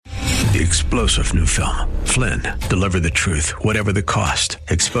the explosive new film, Flynn, Deliver the Truth, Whatever the Cost,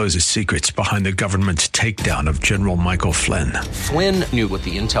 exposes secrets behind the government's takedown of General Michael Flynn. Flynn knew what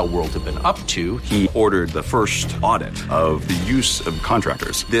the intel world had been up to. He ordered the first audit of the use of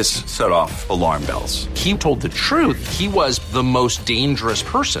contractors. This set off alarm bells. He told the truth. He was the most dangerous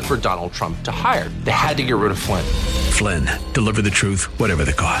person for Donald Trump to hire. They had to get rid of Flynn. Flynn, Deliver the Truth, Whatever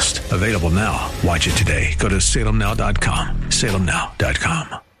the Cost. Available now. Watch it today. Go to salemnow.com.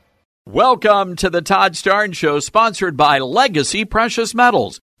 salemnow.com. Welcome to the Todd Starnes Show, sponsored by Legacy Precious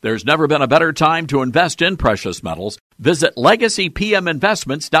Metals. There's never been a better time to invest in precious metals. Visit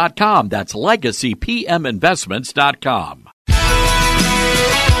LegacyPMInvestments.com. That's LegacyPMInvestments.com.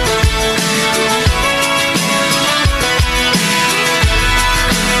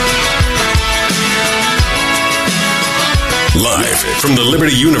 Live from the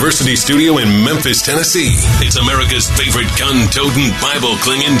Liberty University studio in Memphis, Tennessee, it's America's favorite gun-toting,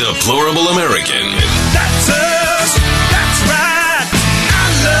 Bible-clinging, deplorable American. That's us. That's right. I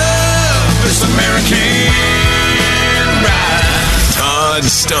love this American ride. Todd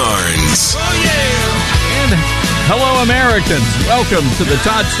Starnes. Oh, yeah. And hello, Americans. Welcome to the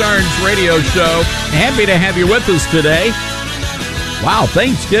Todd Starnes Radio Show. Happy to have you with us today. Wow,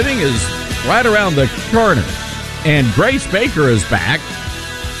 Thanksgiving is right around the corner. And Grace Baker is back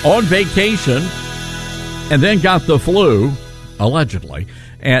on vacation and then got the flu, allegedly.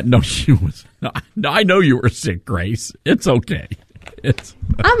 And no, she was not. I know you were sick, Grace. It's okay.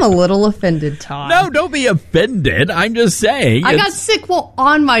 I'm a little offended, Todd. No, don't be offended. I'm just saying. I got sick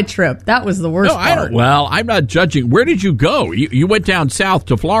on my trip. That was the worst part. Well, I'm not judging. Where did you go? You went down south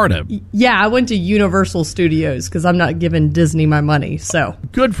to Florida. Yeah, I went to Universal Studios because I'm not giving Disney my money. So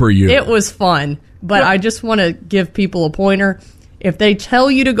good for you. It was fun. But I just want to give people a pointer. If they tell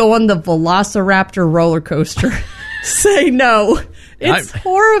you to go on the Velociraptor roller coaster, say no. It's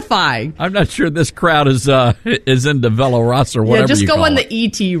horrifying. I'm not sure this crowd is into Veloross or whatever. Yeah, just you go call on it. the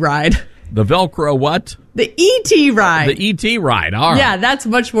E.T. ride. The Velcro what? The E.T. ride. The E.T. ride. All right. Yeah, that's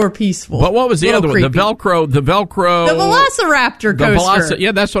much more peaceful. But what was the other one? The Velcro. The Velociraptor coaster.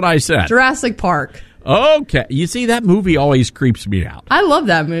 Yeah, that's what I said. Jurassic Park. Okay. You see, that movie always creeps me out. I love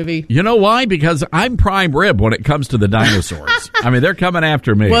that movie. You know why? Because I'm prime rib when it comes to the dinosaurs. I mean, they're coming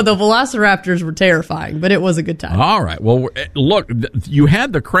after me. Well, the Velociraptors were terrifying, but it was a good time. All right. Well, look, you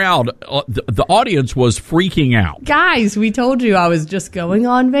had the crowd. The audience was freaking out. Guys, we told you I was just going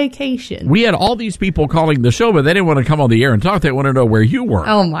on vacation. We had all these people calling the show, but they didn't want to come on the air and talk. They want to know where you were.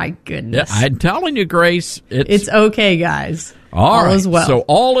 Oh, my goodness. Yeah, I'm telling you, Grace. It's okay, guys. All right. Is well. So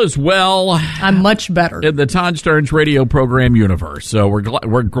all is well. I'm much better in the Todd Starnes radio program universe. So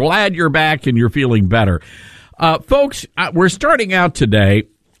we're glad you're back and you're feeling better, folks. We're starting out today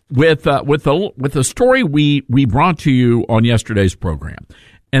with a story we brought to you on yesterday's program,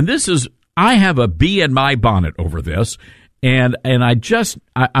 and this is I have a bee in my bonnet over this, and I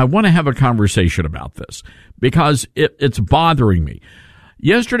want to have a conversation about this because it's bothering me.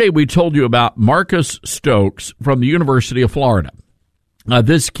 Yesterday, we told you about Marcus Stokes from the University of Florida.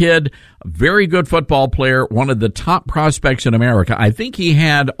 This kid, a very good football player, one of the top prospects in America. I think he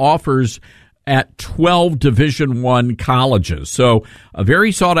had offers at 12 Division I colleges. So a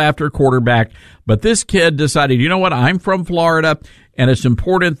very sought-after quarterback. But this kid decided, you know what, I'm from Florida, and it's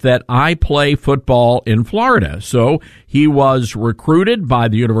important that I play football in Florida. So he was recruited by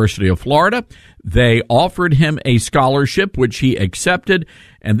the University of Florida. They offered him a scholarship, which he accepted,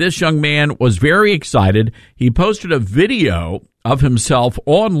 and this young man was very excited. He posted a video of himself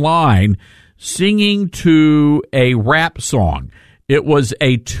online singing to a rap song. It was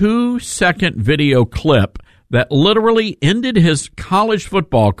a 2-second video clip that literally ended his college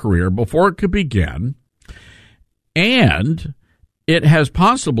football career before it could begin, and it has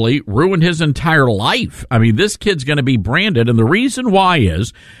possibly ruined his entire life. I mean, this kid's going to be branded, and the reason why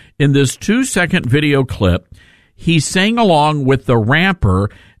is, in this 2-second video clip, he sang along with the rapper,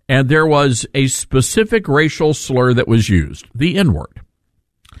 and there was a specific racial slur that was used, the N-word.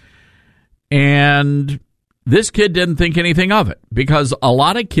 And this kid didn't think anything of it, because a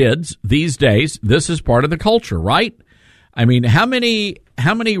lot of kids these days, this is part of the culture, right? I mean, how many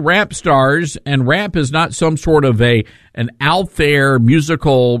rap stars, and rap is not some sort of an out there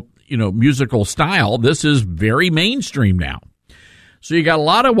musical style. This is very mainstream now. So you got a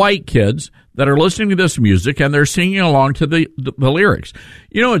lot of white kids that are listening to this music and they're singing along to the lyrics.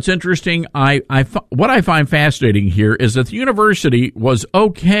 You know, it's interesting. What I find fascinating here is that the university was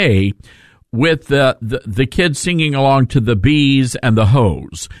okay with the kids singing along to the bees and the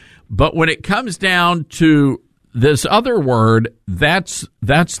hoes, but when it comes down to this other word, that's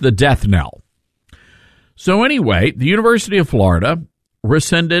the death knell. So anyway, the University of Florida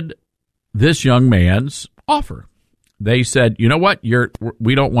rescinded this young man's offer. They said, you know what,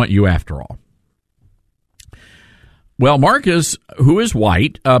 we don't want you after all. Well, Marcus, who is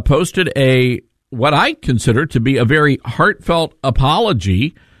white, posted what I consider to be a very heartfelt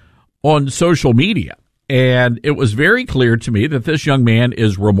apology on social media. And it was very clear to me that this young man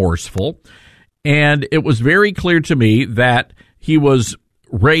is remorseful. And it was very clear to me that he was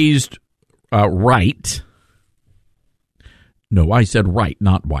raised right. No, I said right,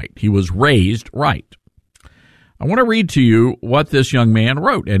 not white. He was raised right. I want to read to you what this young man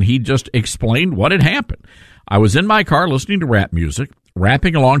wrote, and he just explained what had happened. I was in my car listening to rap music,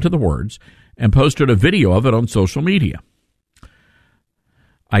 rapping along to the words, and posted a video of it on social media.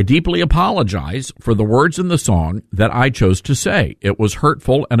 I deeply apologize for the words in the song that I chose to say. It was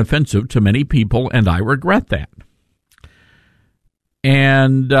hurtful and offensive to many people, and I regret that.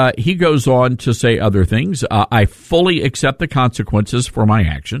 And he goes on to say other things. I fully accept the consequences for my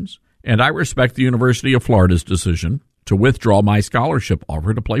actions, and I respect the University of Florida's decision to withdraw my scholarship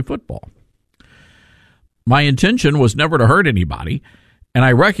offer to play football. My intention was never to hurt anybody, and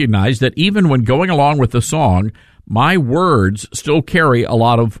I recognize that even when going along with the song, my words still carry a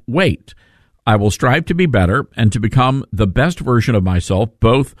lot of weight. I will strive to be better and to become the best version of myself,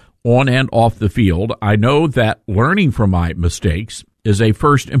 both on and off the field. I know that learning from my mistakes is a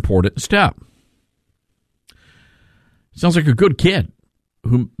first important step. Sounds like a good kid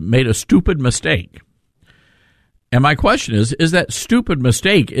who made a stupid mistake. And my question is that stupid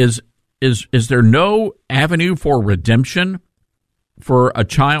mistake, is there no avenue for redemption for a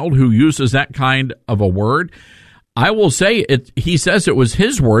child who uses that kind of a word? I will say he says it was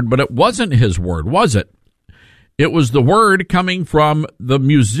his word, but it wasn't his word, was it? It was the word coming from the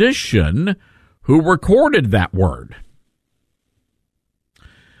musician who recorded that word.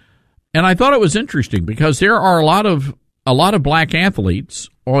 And I thought it was interesting because there are a lot of black athletes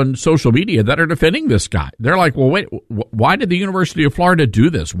on social media that are defending this guy. They're like, well, wait, why did the University of Florida do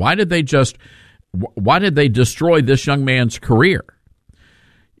this? Why did they destroy this young man's career?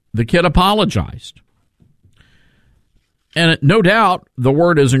 The kid apologized. And no doubt the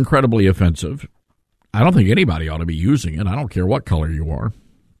word is incredibly offensive. I don't think anybody ought to be using it. I don't care what color you are.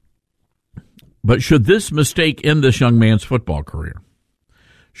 But should this mistake end this young man's football career?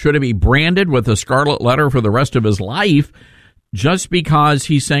 Should it be branded with a scarlet letter for the rest of his life just because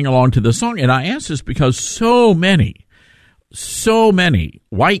he sang along to the song? And I ask this because so many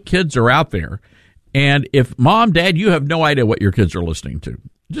white kids are out there. And if mom, dad, you have no idea what your kids are listening to,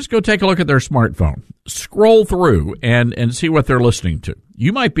 just go take a look at their smartphone. Scroll through and see what they're listening to.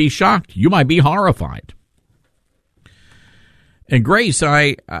 You might be shocked. You might be horrified. And Grace,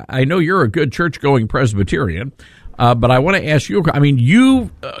 I know you're a good church-going Presbyterian, but I want to ask you, I mean,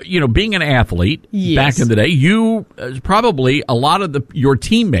 you being an athlete back in the day, you probably, a lot of your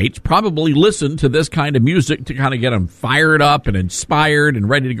teammates probably listened to this kind of music to kind of get them fired up and inspired and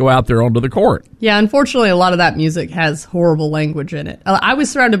ready to go out there onto the court. Yeah, unfortunately, a lot of that music has horrible language in it. I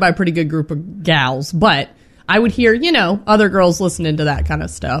was surrounded by a pretty good group of gals, but I would hear, other girls listening to that kind of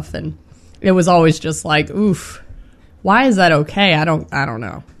stuff, and it was always just like, oof. Why is that okay? I don't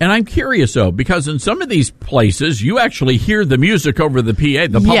know. And I'm curious, though, because in some of these places, you actually hear the music over the PA,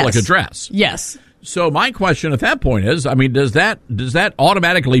 the public address. Yes. So my question at that point is, I mean, does that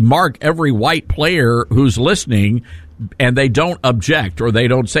automatically mark every white player who's listening and they don't object or they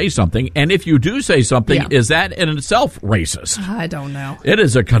don't say something? And if you do say something, is that in itself racist? I don't know. It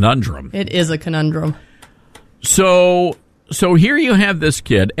is a conundrum. It is a conundrum. So here you have this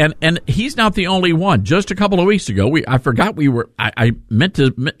kid, and he's not the only one. Just a couple of weeks ago, I meant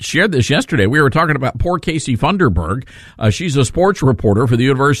to share this yesterday. We were talking about poor Casey Funderburg. She's a sports reporter for the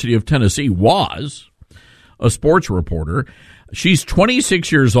University of Tennessee, was a sports reporter. She's 26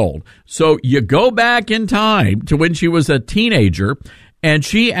 years old. So you go back in time to when she was a teenager, and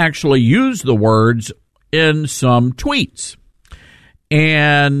she actually used the words in some tweets.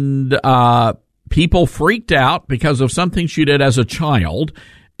 And people freaked out because of something she did as a child,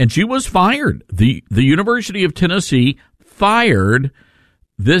 and she was fired. The University of Tennessee fired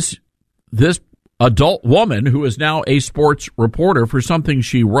this adult woman who is now a sports reporter for something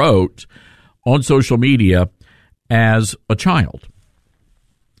she wrote on social media as a child.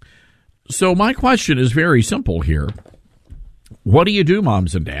 So my question is very simple here. What do you do,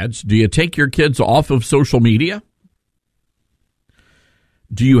 moms and dads? Do you take your kids off of social media?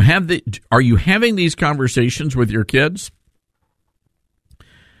 Are you having these conversations with your kids?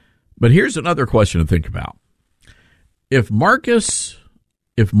 But here's another question to think about. If Marcus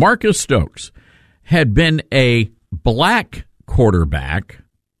Stokes had been a black quarterback,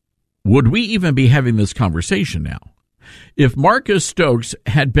 would we even be having this conversation now? If Marcus Stokes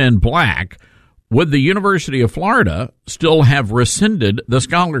had been black, would the University of Florida still have rescinded the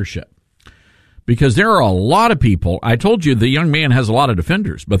scholarship? Because there are a lot of people, I told you the young man has a lot of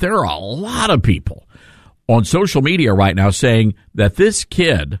defenders, but there are a lot of people on social media right now saying that this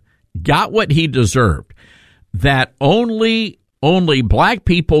kid got what he deserved, that only black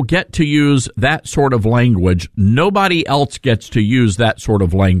people get to use that sort of language. Nobody else gets to use that sort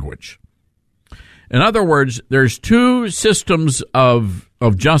of language. In other words, there's two systems of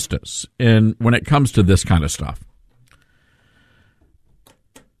justice when it comes to this kind of stuff.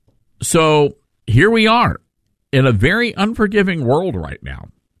 So here we are in a very unforgiving world right now.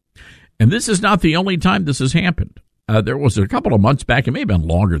 And this is not the only time this has happened. There was a couple of months back, it may have been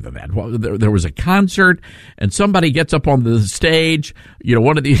longer than that. There was a concert, and somebody gets up on the stage. You know,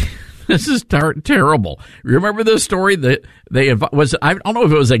 one of these. This is terrible. Remember this story that I don't know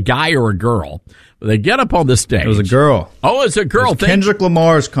if it was a guy or a girl. But they get up on the stage. It was a girl. Oh, it's a girl. Kendrick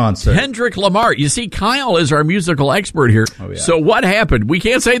Lamar's concert. Kendrick Lamar. You see, Kyle is our musical expert here. Oh, yeah. So what happened? We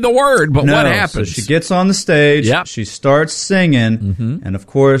can't say the word, but what happened? So she gets on the stage. Yep. She starts singing, and of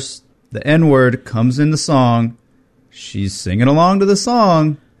course, the N-word comes in the song. She's singing along to the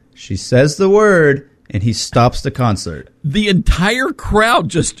song. She says the word, and he stops the concert. The entire crowd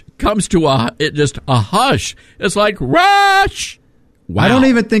just comes to a hush. It's like, rush! Wow. I don't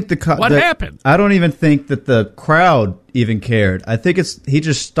even think what happened? I don't even think that the crowd even cared. I think he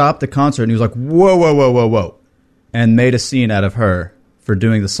just stopped the concert, and he was like, whoa, whoa, whoa, whoa, whoa, and made a scene out of her for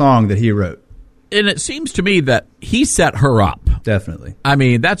doing the song that he wrote. And it seems to me that he set her up. Definitely. I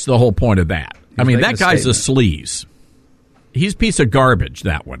mean, that's the whole point of that. That guy's a sleaze. He's a piece of garbage,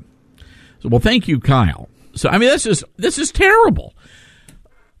 that one. So, well, thank you, Kyle. So, I mean, this is terrible.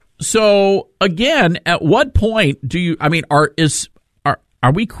 So, again, at what point do you? I mean, are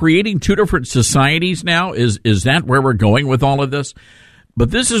we creating two different societies now? Is that where we're going with all of this?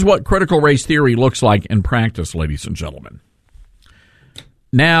 But this is what critical race theory looks like in practice, ladies and gentlemen.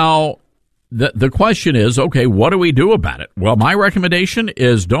 Now, the question is, okay, what do we do about it? Well, my recommendation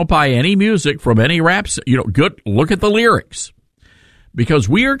is don't buy any music from any raps. Look at the lyrics. Because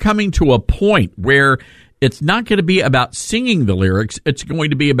we are coming to a point where it's not going to be about singing the lyrics. It's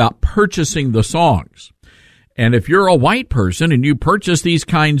going to be about purchasing the songs. And if you're a white person and you purchase this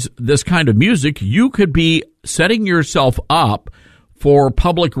kind of music, you could be setting yourself up for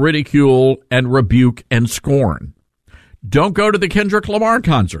public ridicule and rebuke and scorn. Don't go to the Kendrick Lamar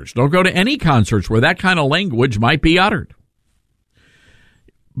concerts. Don't go to any concerts where that kind of language might be uttered.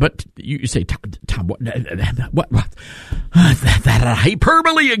 But you say, Tom, what that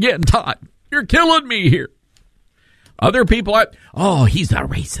hyperbole again, Todd. You're killing me here. Other people are, he's a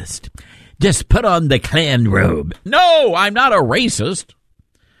racist. Just put on the Klan robe. No, I'm not a racist.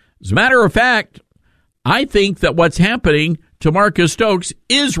 As a matter of fact, I think that what's happening to Marcus Stokes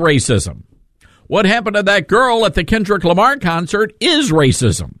is racism. What happened to that girl at the Kendrick Lamar concert is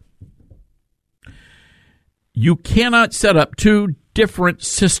racism. You cannot set up two different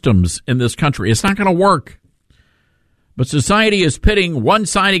systems in this country. It's not going to work. But society is pitting one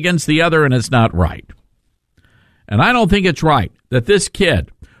side against the other, and it's not right. And I don't think it's right that this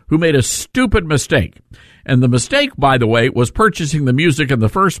kid who made a stupid mistake, and the mistake, by the way, was purchasing the music in the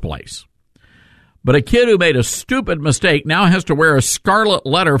first place. But a kid who made a stupid mistake now has to wear a scarlet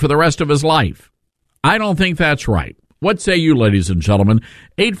letter for the rest of his life. I don't think that's right. What say you, ladies and gentlemen?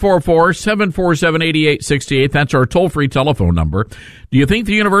 844-747-8868. That's our toll-free telephone number. Do you think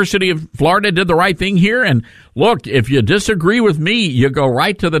the University of Florida did the right thing here? And look, if you disagree with me, you go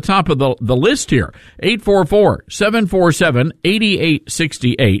right to the top of the list here.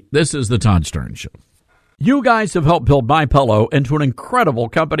 844-747-8868. This is the Todd Stern Show. You guys have helped build MyPillow into an incredible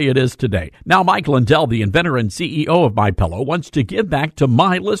company it is today. Now, Mike Lindell, the inventor and CEO of MyPillow, wants to give back to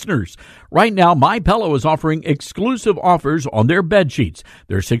my listeners. Right now, MyPillow is offering exclusive offers on their bed sheets,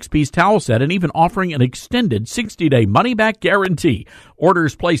 their 6-piece towel set, and even offering an extended 60-day money-back guarantee.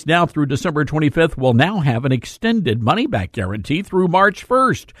 Orders placed now through December 25th will now have an extended money-back guarantee through March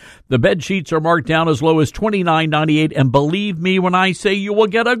 1st. The bed sheets are marked down as low as $29.98, and believe me when I say you will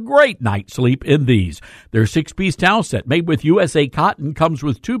get a great night's sleep in these. Their 6-piece towel set made with USA cotton comes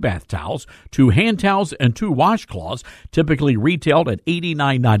with 2 bath towels, 2 hand towels, and 2 washcloths, typically retailed at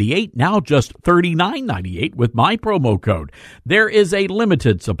 $89.98, now just $39.98 with my promo code. There is a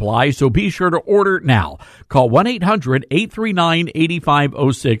limited supply, so be sure to order now. Call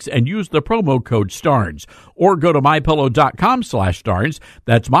 1-800-839-8506 and use the promo code STARNS. Or go to MyPillow.com/STARNS.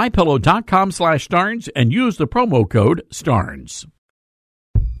 That's MyPillow.com/STARNS and use the promo code STARNS.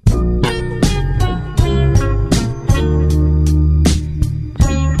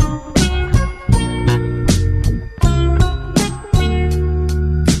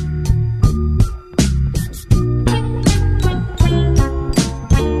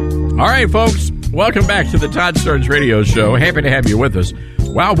 right, folks, welcome back to the Todd Starnes Radio Show. Happy to have you with us.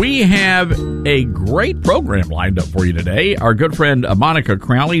 Well, we have a great program lined up for you today. Our good friend Monica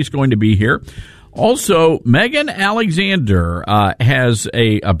Crowley is going to be here. Also, Megan Alexander has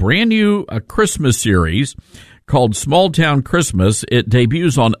a brand new Christmas series called Small Town Christmas. It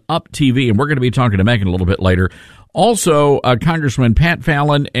debuts on Up TV, and we're going to be talking to Megan a little bit later. Also, Congressman Pat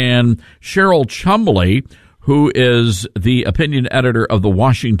Fallon and Cheryl Chumley, who is the opinion editor of the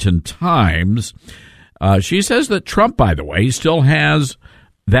Washington Times. She says that Trump, by the way, still has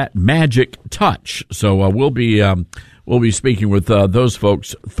that magic touch. So we'll be speaking with those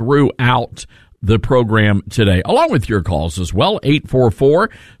folks throughout the program today, along with your calls as well.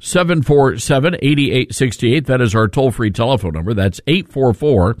 844-747-8868. That is our toll-free telephone number. That's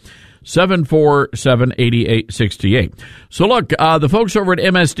 844-747-8868. So look, the folks over at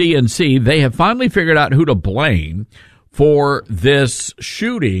MSDNC, they have finally figured out who to blame for this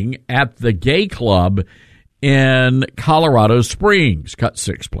shooting at the gay club in Colorado Springs. Cut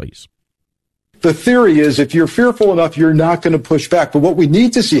 6, please. The theory is if you're fearful enough, you're not going to push back. But what we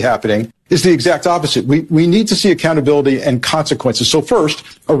need to see happening is the exact opposite. We need to see accountability and consequences. So first,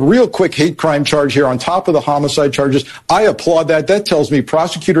 a real quick hate crime charge here on top of the homicide charges. I applaud that. That tells me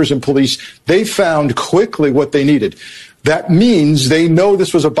prosecutors and police, they found quickly what they needed. That means they know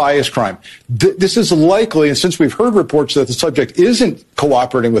this was a bias crime. This is likely, and since we've heard reports that the subject isn't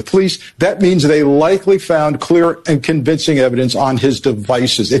cooperating with police, that means they likely found clear and convincing evidence on his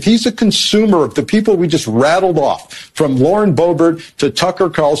devices. If he's a consumer of the people we just rattled off, from Lauren Boebert to Tucker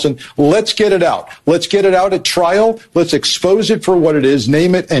Carlson, let's get it out. Let's get it out at trial. Let's expose it for what it is,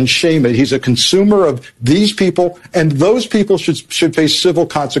 name it and shame it. He's a consumer of these people, and those people should face civil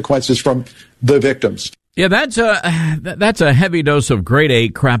consequences from the victims. Yeah, that's a heavy dose of grade A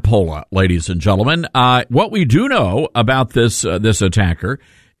crapola, ladies and gentlemen. What we do know about this attacker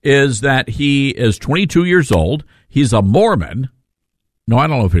is that he is 22 years old. He's a Mormon. No, I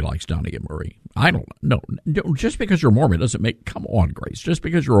don't know if he likes Donnie and Marie. I don't know. No, just because you're Mormon doesn't make. Come on, Grace. Just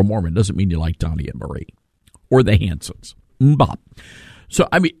because you're a Mormon doesn't mean you like Donnie and Marie or the Hansons. Bob. So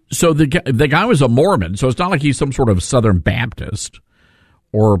the guy was a Mormon. So it's not like he's some sort of Southern Baptist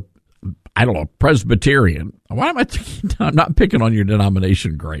or, I don't know, Presbyterian. Why am I thinking? I'm not picking on your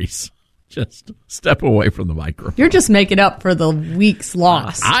denomination, Grace. Just step away from the microphone. You're just making up for the week's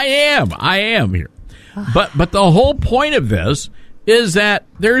loss. I am here. But the whole point of this is that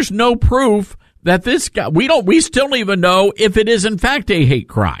there's no proof that this guy, we still don't even know if it is in fact a hate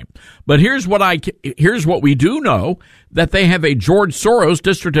crime. But here's what we do know, that they have a George Soros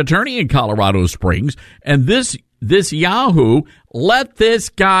district attorney in Colorado Springs, and this Yahoo let this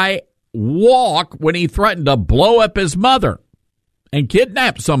guy walk when he threatened to blow up his mother and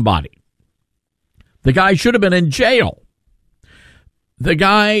kidnap somebody. The guy should have been in jail. The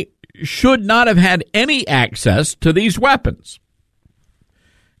guy should not have had any access to these weapons.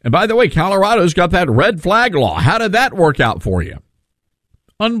 And by the way, Colorado's got that red flag law. How did that work out for you?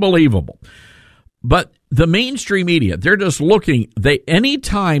 Unbelievable. But the mainstream media, they're just looking,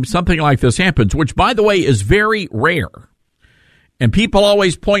 anytime something like this happens, which by the way is very rare, and people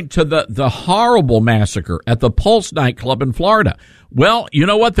always point to the horrible massacre at the Pulse nightclub in Florida. Well, you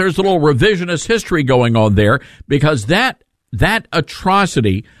know what? There's a little revisionist history going on there, because that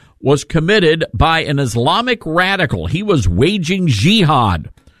atrocity was committed by an Islamic radical. He was waging jihad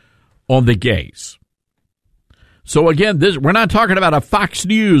on the gays. So again, we're not talking about a Fox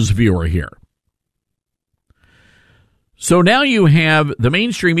News viewer here. So now you have the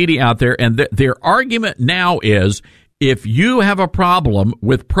mainstream media out there, and their argument now is, if you have a problem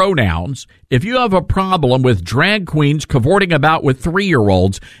with pronouns, if you have a problem with drag queens cavorting about with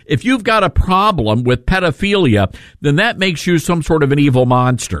 3-year-olds, if you've got a problem with pedophilia, then that makes you some sort of an evil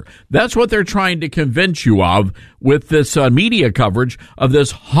monster. That's what they're trying to convince you of with this media coverage of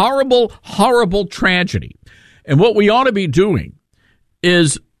this horrible, horrible tragedy. And what we ought to be doing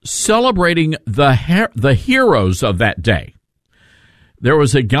is celebrating the heroes of that day. There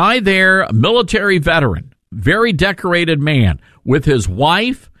was a guy there, a military veteran, very decorated man, with his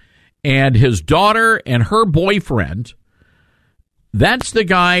wife and his daughter and her boyfriend. That's the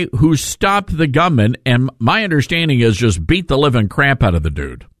guy who stopped the gunman, and my understanding is just beat the living crap out of the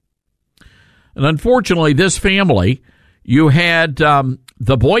dude. And unfortunately, this family, you had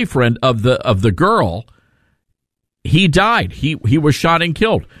the boyfriend of the girl. He died. He was shot and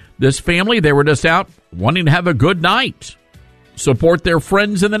killed. This family, they were just out wanting to have a good night, support their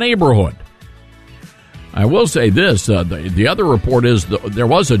friends in the neighborhood. I will say this, the other report is there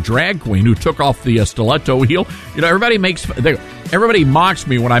was a drag queen who took off the stiletto heel. You know, everybody mocks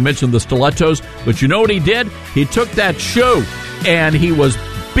me when I mention the stilettos, but you know what he did? He took that shoe and he was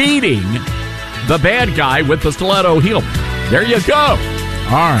beating the bad guy with the stiletto heel. There you go.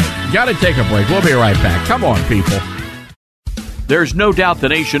 All right, got to take a break. We'll be right back. Come on, people. There's no doubt the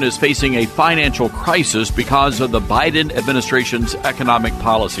nation is facing a financial crisis because of the Biden administration's economic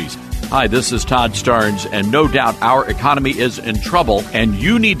policies. Hi, this is Todd Starnes, and no doubt our economy is in trouble, and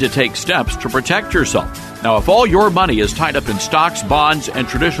you need to take steps to protect yourself. Now, if all your money is tied up in stocks, bonds, and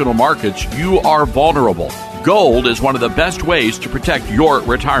traditional markets, you are vulnerable. Gold is one of the best ways to protect your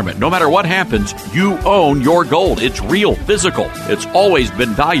retirement. No matter what happens, you own your gold. It's real, physical. It's always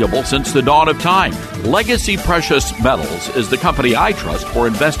been valuable since the dawn of time. Legacy Precious Metals is the company I trust for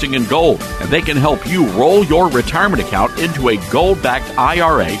investing in gold, and they can help you roll your retirement account into a gold-backed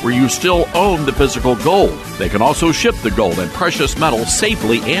IRA where you still own the physical gold. They can also ship the gold and precious metals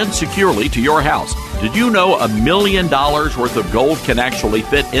safely and securely to your house. Did you know $1 million worth of gold can actually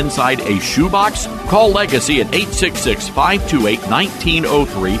fit inside a shoebox? Call Legacy at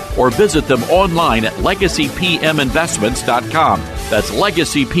 866-528-1903 or visit them online at legacypminvestments.com. That's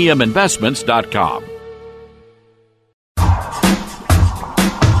legacypminvestments.com.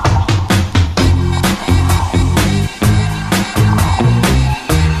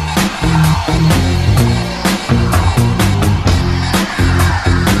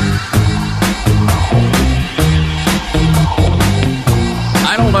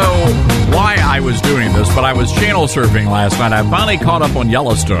 But I was channel surfing last night. I finally caught up on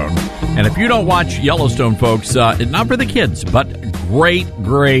Yellowstone. And if you don't watch Yellowstone, folks, not for the kids, but great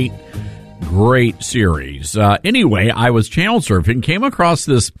series. Anyway, I was channel surfing, came across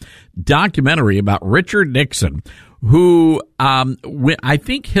this documentary about Richard Nixon, who I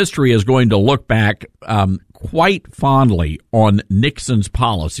think history is going to look back quite fondly on Nixon's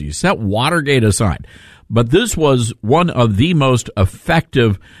policies, set Watergate aside. But this was one of the most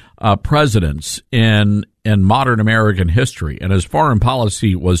effective presidents in modern American history, and his foreign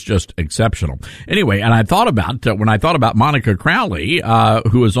policy was just exceptional. Anyway, and I thought about when I thought about Monica Crowley,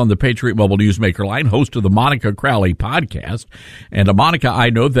 who is on the Patriot Mobile Newsmaker line, host of the Monica Crowley podcast. And Monica, I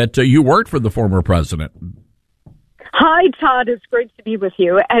know that you worked for the former president. Hi, Todd. It's great to be with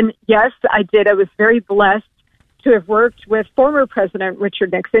you. And yes, I did. I was very blessed to have worked with former President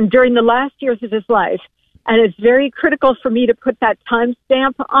Richard Nixon during the last years of his life. And it's very critical for me to put that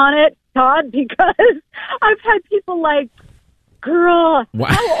timestamp on it, Todd, because I've had people like, girl,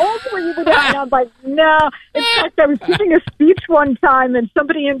 how old were you then? And I'm like, no. In fact, I was giving a speech one time, and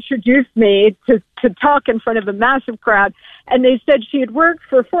somebody introduced me to talk in front of a massive crowd. And they said she had worked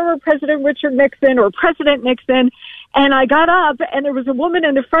for former President Richard Nixon or President Nixon. And I got up, and there was a woman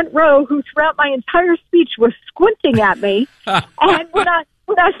in the front row who throughout my entire speech was squinting at me. And when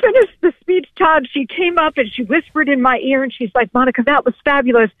I finished the speech, Todd, she came up and she whispered in my ear, and she's like, Monica, that was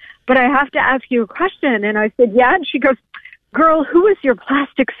fabulous, but I have to ask you a question. And I said, yeah. And she goes, girl, who is your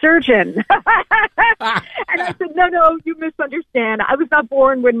plastic surgeon? And I said, no, you misunderstand. I was not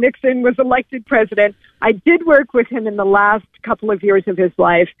born when Nixon was elected president. I did work with him in the last couple of years of his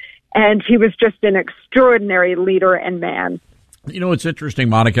life, and he was just an extraordinary leader and man. You know, it's interesting,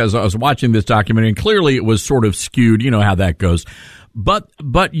 Monica, as I was watching this documentary, and clearly it was sort of skewed. You know how that goes.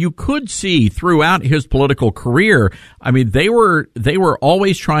 But you could see throughout his political career, I mean, they were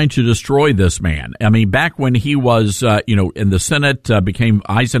always trying to destroy this man. I mean, back when he was, in the Senate, became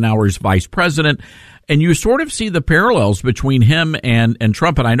Eisenhower's vice president. And you sort of see the parallels between him and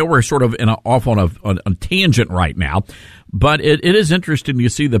Trump. And I know we're sort of off on a tangent right now, but it is interesting to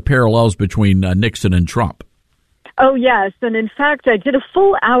see the parallels between Nixon and Trump. Oh, yes. And in fact, I did a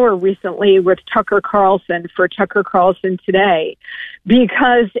full hour recently with Tucker Carlson for Tucker Carlson Today,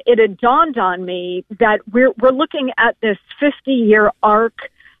 because it had dawned on me that we're looking at this 50-year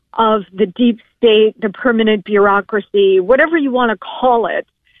arc of the deep state, the permanent bureaucracy, whatever you want to call it,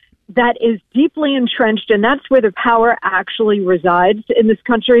 that is deeply entrenched. And that's where the power actually resides in this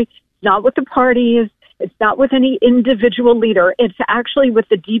country. It's not with the parties. It's not with any individual leader. It's actually with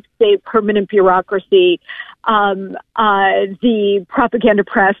the deep state permanent bureaucracy, the propaganda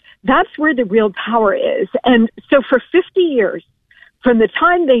press. That's where the real power is. And so for 50 years, from the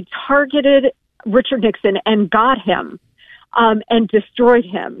time they targeted Richard Nixon and got him and destroyed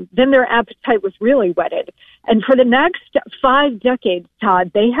him, then their appetite was really whetted. And for the next 5 decades, Todd,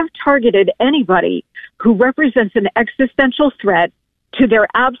 they have targeted anybody who represents an existential threat to their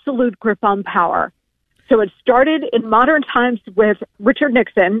absolute grip on power. So it started in modern times with Richard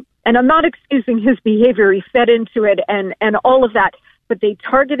Nixon, and I'm not excusing his behavior. He fed into it and all of that, but they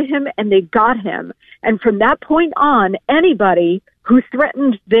targeted him and they got him. And from that point on, anybody who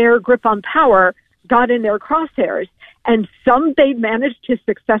threatened their grip on power got in their crosshairs. And some they managed to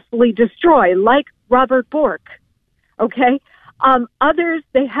successfully destroy, like Robert Bork. Okay? Others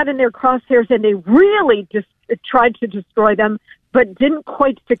they had in their crosshairs, and they really just tried to destroy them, but didn't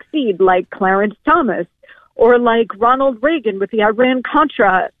quite succeed, like Clarence Thomas, or like Ronald Reagan with the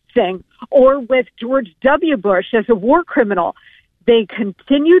Iran-Contra thing, or with George W. Bush as a war criminal. They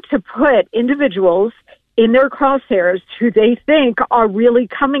continue to put individuals in their crosshairs who they think are really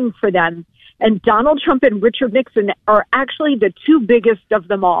coming for them. And Donald Trump and Richard Nixon are actually the two biggest of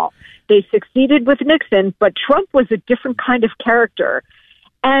them all. They succeeded with Nixon, but Trump was a different kind of character.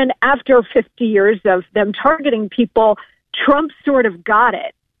 And after 50 years of them targeting people, Trump sort of got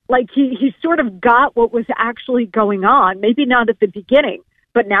it. Like he sort of got what was actually going on, maybe not at the beginning,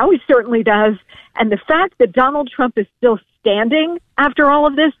 but now he certainly does. And the fact that Donald Trump is still standing after all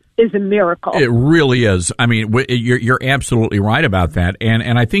of this is a miracle. It really is. I mean, you're absolutely right about that.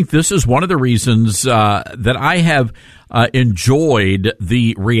 And I think this is one of the reasons that I have enjoyed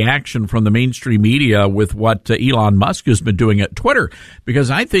the reaction from the mainstream media with what Elon Musk has been doing at Twitter.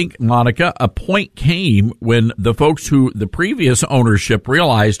 Because I think, Monica, a point came when the folks who the previous ownership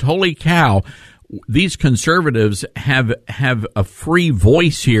realized, holy cow, these conservatives have a free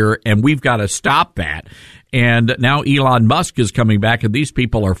voice here, and we've got to stop that. And now Elon Musk is coming back, and these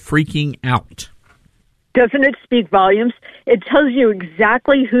people are freaking out. Doesn't it speak volumes? It tells you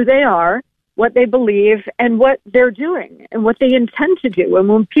exactly who they are, what they believe, and what they're doing, and what they intend to do. And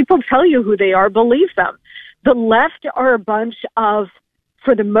when people tell you who they are, believe them. The left are a bunch of,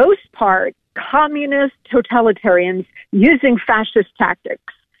 for the most part, communist totalitarians using fascist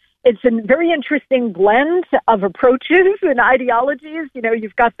tactics. It's a very interesting blend of approaches and ideologies. You know,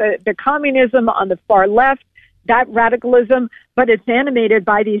 you've got the communism on the far left, that radicalism, but it's animated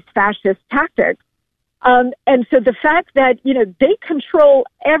by these fascist tactics. And so the fact that, you know, they control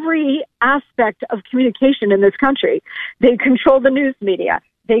every aspect of communication in this country. They control the news media.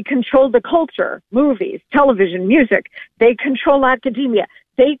 They control the culture, movies, television, music. They control academia.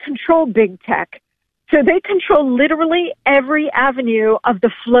 They control big tech. So they control literally every avenue of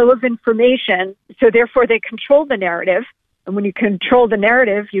the flow of information. So therefore they control the narrative. And when you control the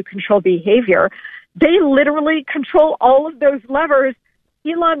narrative, you control behavior. They literally control all of those levers.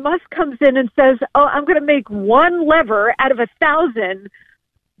 Elon Musk comes in and says, oh, I'm going to make one lever out of 1,000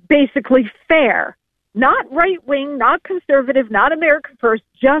 basically fair. Not right wing, not conservative, not America first,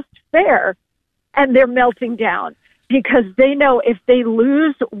 just fair. And they're melting down because they know if they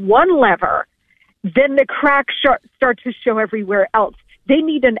lose one lever, then the cracks start to show everywhere else. They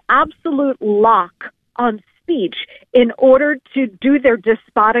need an absolute lock on speech in order to do their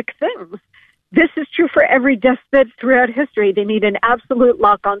despotic things. This is true for every despot throughout history. They need an absolute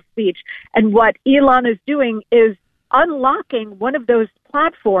lock on speech. And what Elon is doing is unlocking one of those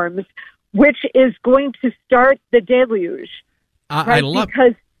platforms, which is going to start the deluge. I love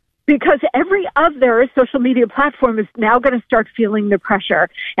because every other social media platform is now going to start feeling the pressure.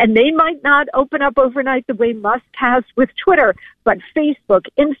 And they might not open up overnight the way Musk has with Twitter, but Facebook,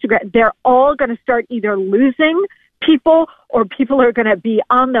 Instagram, they're all going to start either losing people or people are going to be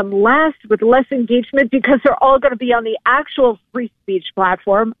on them less with less engagement because they're all going to be on the actual free speech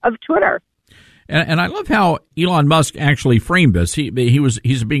platform of Twitter. And I love how Elon Musk actually framed this.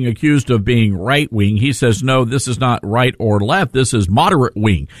 He's being accused of being right wing. He says, no, this is not right or left. This is moderate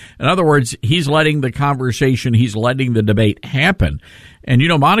wing. In other words, he's letting the conversation, he's letting the debate happen. And, you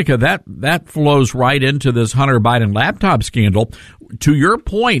know, Monica, that flows right into this Hunter Biden laptop scandal. To your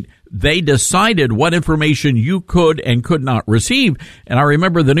point, they decided what information you could and could not receive. And I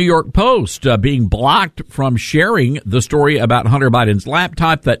remember the New York Post being blocked from sharing the story about Hunter Biden's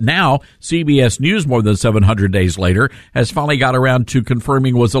laptop that now CBS News, more than 700 days later, has finally got around to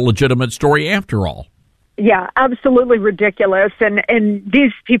confirming was a legitimate story after all. Yeah, absolutely ridiculous. And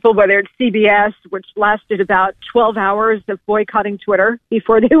these people, whether it's CBS, which lasted about 12 hours of boycotting Twitter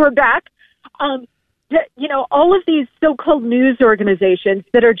before they were back, you know, all of these so-called news organizations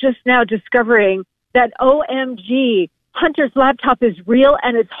that are just now discovering that, OMG, Hunter's laptop is real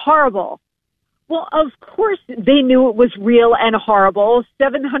and it's horrible. Well, of course they knew it was real and horrible.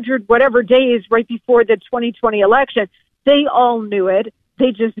 700 whatever days right before the 2020 election, they all knew it.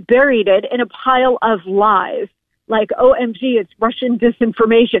 They just buried it in a pile of lies. Like, OMG, it's Russian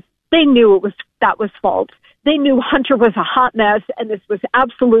disinformation. They knew that was false. They knew Hunter was a hot mess and this was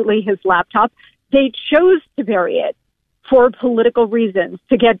absolutely his laptop. They chose to bury it for political reasons,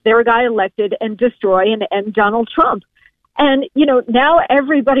 to get their guy elected and destroy and end Donald Trump. And, you know, now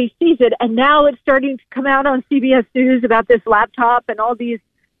everybody sees it, and now it's starting to come out on CBS News about this laptop and all these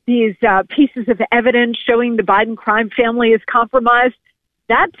pieces of evidence showing the Biden crime family is compromised.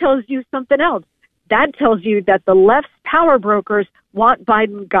 That tells you something else. That tells you that the left's power brokers want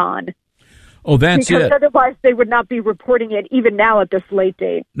Biden gone. Oh, that's because it. Otherwise, they would not be reporting it even now at this late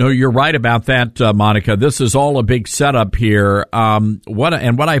date. No, you're right about that, Monica. This is all a big setup here. What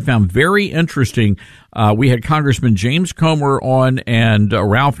I found very interesting, we had Congressman James Comer on and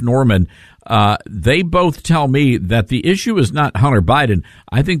Ralph Norman. They both tell me that the issue is not Hunter Biden.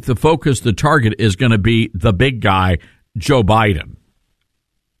 I think the focus, the target, is going to be the big guy, Joe Biden.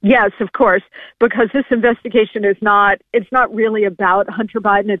 Yes, of course, because this investigation it's not really about Hunter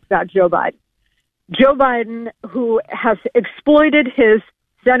Biden, it's about Joe Biden. Joe Biden, who has exploited his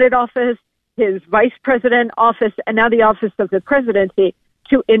Senate office, his vice president office, and now the office of the presidency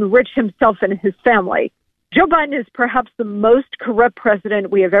to enrich himself and his family. Joe Biden is perhaps the most corrupt president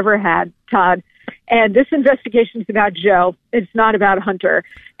we have ever had, Todd. And this investigation is about Joe. It's not about Hunter.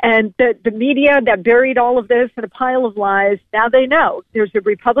 And the media that buried all of this in a pile of lies, now they know. There's a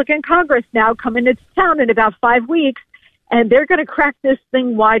Republican Congress now coming into town in about 5 weeks, and they're going to crack this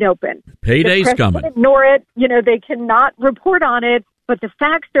thing wide open. Payday's coming. Ignore it. They cannot report on it, but the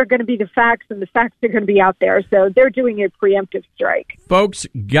facts are going to be the facts, and the facts are going to be out there. So they're doing a preemptive strike. Folks,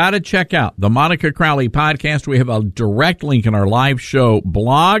 got to check out the Monica Crowley podcast. We have a direct link in our live show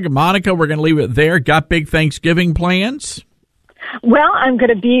blog. Monica, we're going to leave it there. Got big Thanksgiving plans? Well, I'm going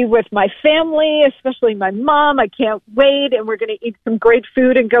to be with my family, especially my mom. I can't wait, and we're going to eat some great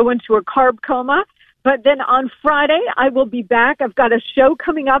food and go into a carb coma. But then on Friday, I will be back. I've got a show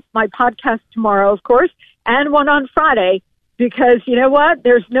coming up, my podcast tomorrow, of course, and one on Friday, because you know what?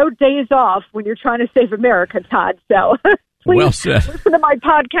 There's no days off when you're trying to save America, Todd. So please well said. Listen to my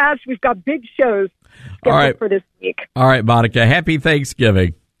podcast. We've got big shows scheduled for this week. All right, Monica. Happy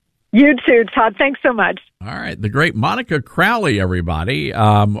Thanksgiving. You too, Todd. Thanks so much. All right. The great Monica Crowley, everybody,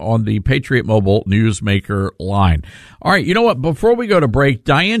 on the Patriot Mobile Newsmaker line. All right. You know what? Before we go to break,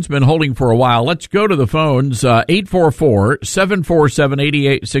 Diane's been holding for a while. Let's go to the phones.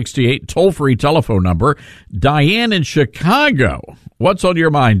 844-747-8868, toll-free telephone number. Diane in Chicago. What's on your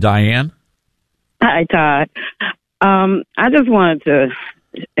mind, Diane? Hi, Todd. I just wanted to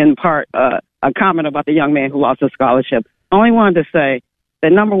impart a comment about the young man who lost his scholarship. I only wanted to say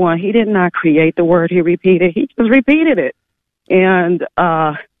that, number one, he did not create the word he repeated. He just repeated it. And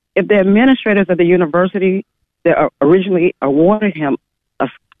if the administrators of the university that originally awarded him a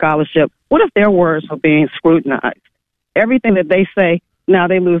scholarship, what if their words were being scrutinized? Everything that they say, now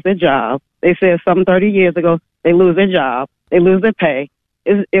they lose their job. They said something 30 years ago, they lose their job, they lose their pay.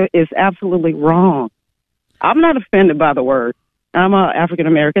 It's absolutely wrong. I'm not offended by the word. I'm African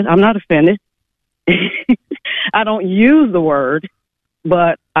American. I'm not offended. I don't use the word.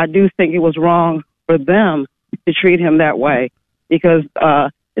 But I do think it was wrong for them to treat him that way because,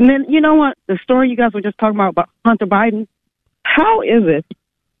 and then, you know what, the story you guys were just talking about Hunter Biden, how is it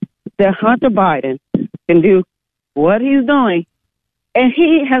that Hunter Biden can do what he's doing and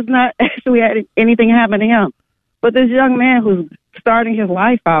he has not actually had anything happen to him? But this young man who's starting his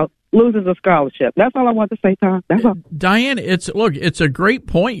life out loses a scholarship. That's all I want to say, Tom. That's all. Diane, it's a great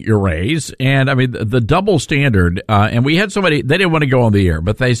point you raise, and I mean the double standard. And we had somebody, they didn't want to go on the air,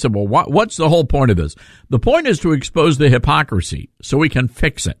 but they said, "Well, what's the whole point of this?" The point is to expose the hypocrisy so we can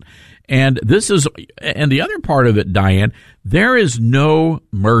fix it. And the other part of it, Diane, there is no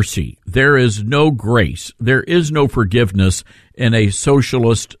mercy, there is no grace, there is no forgiveness in a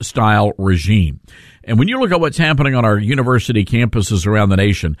socialist style regime. And when you look at what's happening on our university campuses around the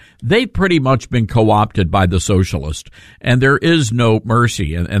nation, they've pretty much been co-opted by the socialist, and there is no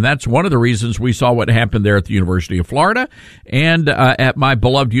mercy. And that's one of the reasons we saw what happened there at the University of Florida and at my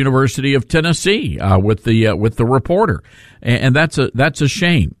beloved University of Tennessee with the reporter. And that's a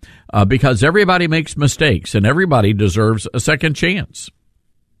shame because everybody makes mistakes and everybody deserves a second chance.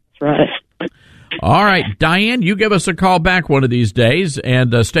 That's right. All right, Diane, you give us a call back one of these days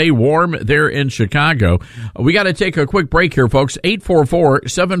and stay warm there in Chicago. We got to take a quick break here, folks.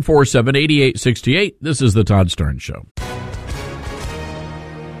 844-747-8868. This is the Todd Starnes Show.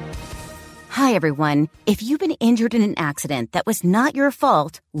 Hi, everyone. If you've been injured in an accident that was not your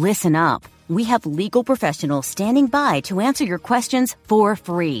fault, listen up. We have legal professionals standing by to answer your questions for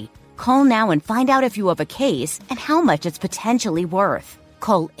free. Call now and find out if you have a case and how much it's potentially worth.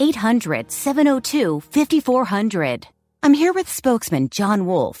 Call 800-702-5400. I'm here with spokesman John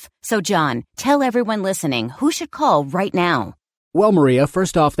Wolf. So, John, tell everyone listening who should call right now. Well, Maria,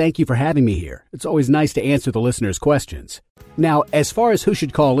 first off, thank you for having me here. It's always nice to answer the listeners' questions. Now, as far as who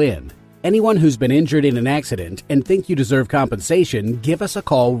should call in, anyone who's been injured in an accident and think you deserve compensation, give us a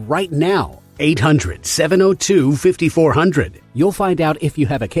call right now. 800-702-5400. You'll find out if you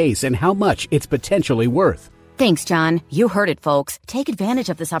have a case and how much it's potentially worth. Thanks, John. You heard it, folks. Take advantage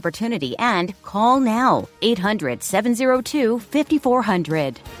of this opportunity and call now.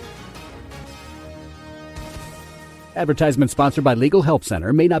 800-702-5400. Advertisement sponsored by Legal Help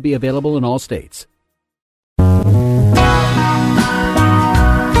Center. May not be available in all states.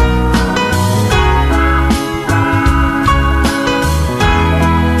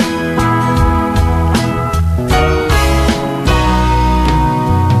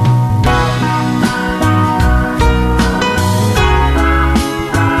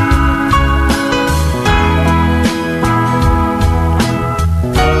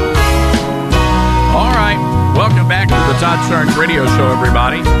 Todd Starnes Radio Show,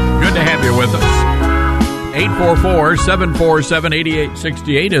 everybody. Good to have you with us.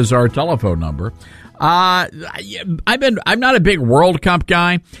 844-747-8868 is our telephone number. I'm not a big World Cup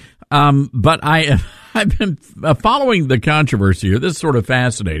guy, but I've been following the controversy here. This is sort of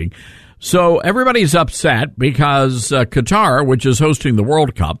fascinating. So everybody's upset because Qatar, which is hosting the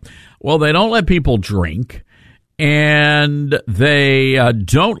World Cup, well, they don't let people drink, and they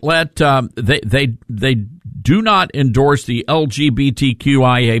don't let they do not endorse the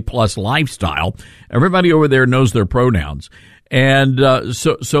LGBTQIA plus lifestyle. Everybody over there knows their pronouns. And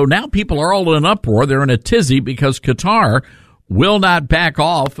so now people are all in an uproar. They're in a tizzy because Qatar will not back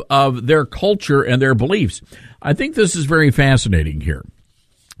off of their culture and their beliefs. I think this is very fascinating here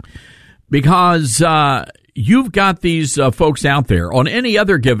because you've got these folks out there on any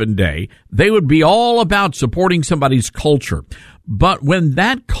other given day. They would be all about supporting somebody's culture. But when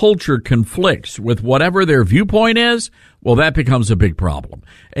that culture conflicts with whatever their viewpoint is, well, that becomes a big problem.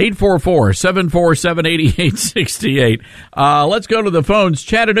 844-747-8868. Let's go to the phones.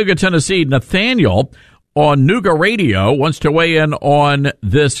 Chattanooga, Tennessee. Nathaniel on Nooga Radio wants to weigh in on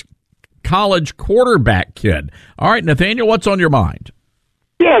this college quarterback kid. All right, Nathaniel, what's on your mind?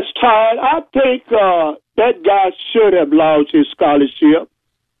 Yes, Todd. I think that guy should have lost his scholarship,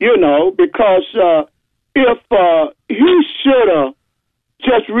 because if he should have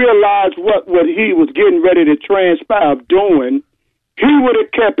just realized what he was getting ready to transpire of doing, he would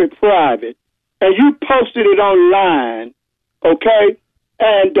have kept it private. And you posted it online, okay?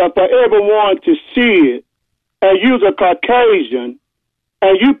 And for everyone to see it, and you're a Caucasian,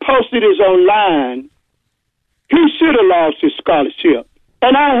 and you posted it online, he should have lost his scholarship.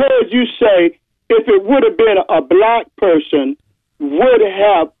 And I heard you say if it would have been a black person, would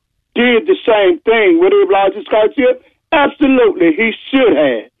have did the same thing, would he have lost his scholarship? Absolutely, he should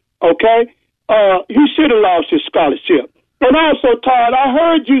have, okay? He should have lost his scholarship. And also, Todd, I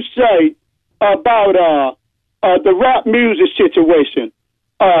heard you say about the rap music situation.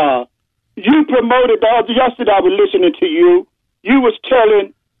 You promoted, yesterday I was listening to you. You was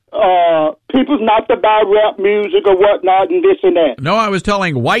telling people not to buy rap music or whatnot and this and that. No, I was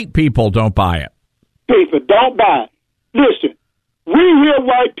telling white people don't buy it. People, don't buy it. Listen, we hear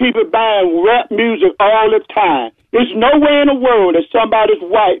white people buying rap music all the time. There's nowhere in the world that somebody's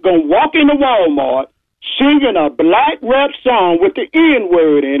white going to walk into Walmart singing a black rap song with the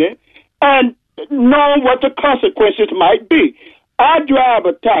N-word in it and knowing what the consequences might be. I drive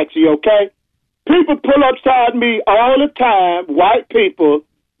a taxi, okay? People pull upside me all the time, white people,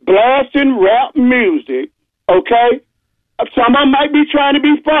 blasting rap music, okay? Some of them might be trying to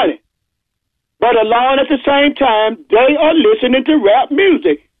be funny, but along at the same time, they are listening to rap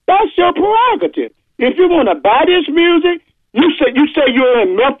music. That's your prerogative. If you want to buy this music, you say you're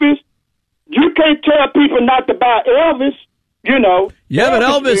in Memphis, you can't tell people not to buy Elvis, Yeah, but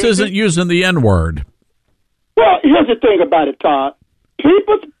Elvis isn't using the N-word. Well, here's the thing about it, Todd.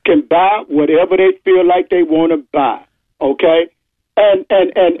 People can buy whatever they feel like they want to buy, okay? And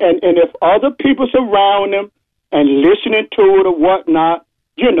if other people surround them and listening to it or whatnot,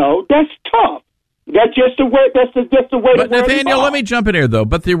 that's tough. That's just the way. That's just the way. But Nathaniel, let me jump in here though.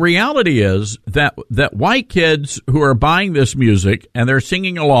 But the reality is that white kids who are buying this music and they're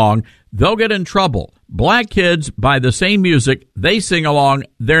singing along, they'll get in trouble. Black kids buy the same music, they sing along,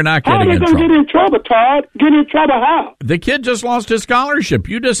 they're not getting in trouble. How are they going to get in trouble, Todd? Get in trouble how? The kid just lost his scholarship.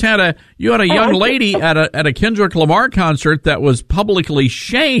 You had a young lady at a Kendrick Lamar concert that was publicly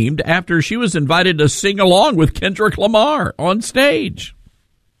shamed after she was invited to sing along with Kendrick Lamar on stage.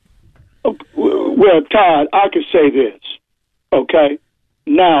 Well, Todd, I can say this, okay?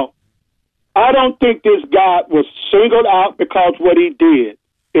 Now, I don't think this guy was singled out because what he did.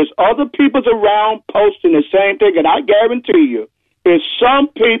 There's other people around posting the same thing, and I guarantee you, there's some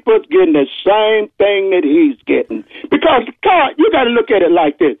people getting the same thing that he's getting. Because, Todd, you got to look at it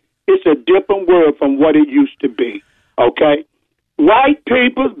like this. It's a different world from what it used to be, okay? White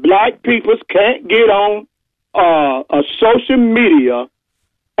people, black people can't get on a social media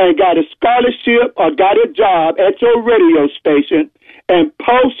and got a scholarship or got a job at your radio station and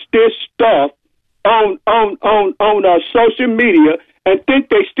post this stuff on social media and think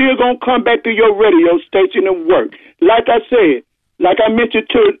they still gonna come back to your radio station and work. Like I said, like I mentioned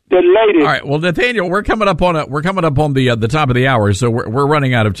to the lady. All right. Well, Nathaniel, we're coming up on the top of the hour, so we're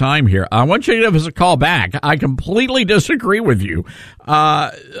running out of time here. I want you to give us a call back. I completely disagree with you.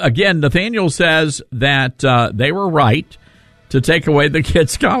 Again, Nathaniel says that they were right to take away the kid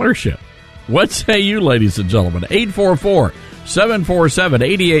scholarship. What say you, ladies and gentlemen?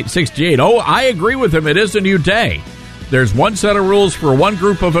 844-747-8868. Oh, I agree with him. It is a new day. There's one set of rules for one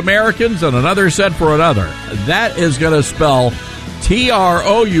group of Americans and another set for another. That is going to spell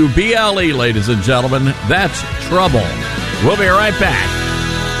TROUBLE, ladies and gentlemen. That's trouble. We'll be right back.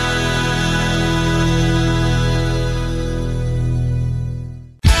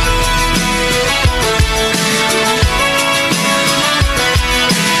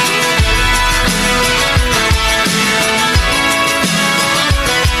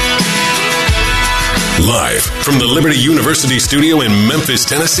 Live from the Liberty University studio in Memphis,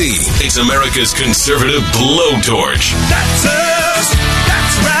 Tennessee, it's America's conservative blowtorch. That's us.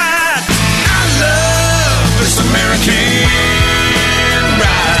 That's right. I love this American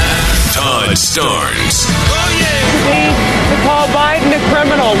ride. Todd Starnes. Oh, yeah. To call Biden a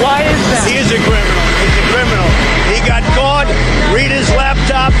criminal. Why is that? He is a criminal. He's a criminal. He got caught. Read his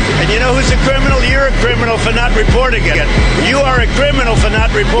laptop. And you know who's a criminal? You're a criminal for not reporting it. You are a criminal for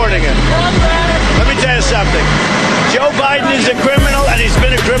not reporting it. Let me tell you something. Joe Biden is a criminal, and he's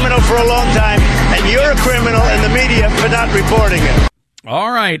been a criminal for a long time. And you're a criminal in the media for not reporting it.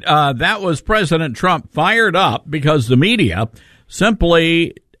 All right. That was President Trump fired up because the media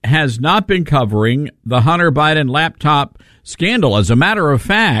simply has not been covering the Hunter Biden laptop scandal. As a matter of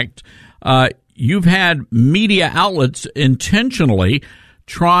fact, you've had media outlets intentionally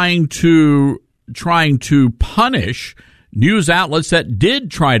trying to punish news outlets that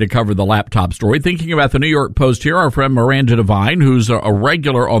did try to cover the laptop story. Thinking about the New York Post here, our friend Miranda Devine, who's a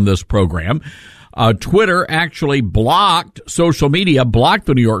regular on this program. Twitter actually blocked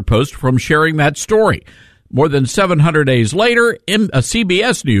the New York Post from sharing that story. More than 700 days later,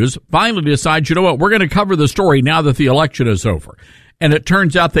 CBS News finally decides, you know what, we're going to cover the story now that the election is over. And it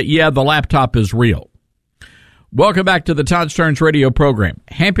turns out that, the laptop is real. Welcome back to the Todd Starnes radio program.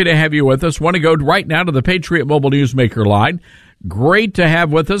 Happy to have you with us. Want to go right now to the Patriot Mobile Newsmaker line. Great to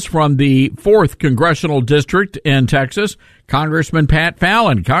have with us from the 4th Congressional District in Texas, Congressman Pat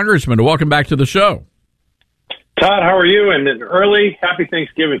Fallon. Congressman, welcome back to the show. Todd, how are you? And an early happy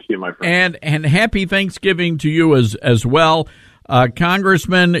Thanksgiving to you, my friend. And happy Thanksgiving to you as well.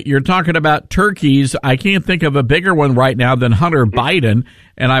 Congressman, you're talking about turkeys. I can't think of a bigger one right now than Hunter Biden.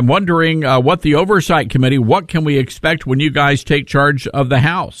 And I'm wondering what the Oversight Committee, what can we expect when you guys take charge of the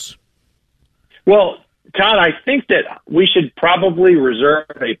House? Well, Todd, I think that we should probably reserve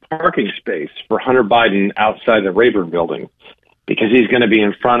a parking space for Hunter Biden outside the Rayburn building because he's going to be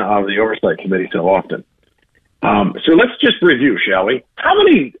in front of the Oversight Committee so often. So let's just review, shall we? How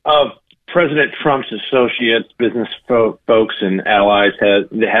many of President Trump's associates, business folks, and allies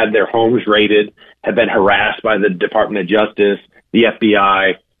had their homes raided, have been harassed by the Department of Justice, the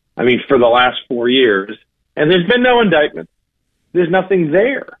FBI, for the last 4 years, and there's been no indictment. There's nothing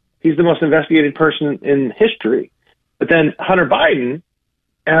there. He's the most investigated person in history. But then Hunter Biden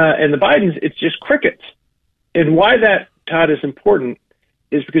and the Bidens, it's just crickets. And why that, Todd, is important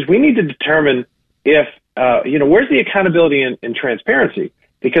is because we need to determine if, where's the accountability and transparency?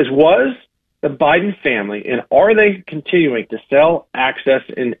 Because was the Biden family, and are they continuing to sell access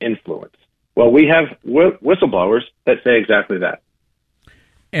and influence? Well, we have whistleblowers that say exactly that.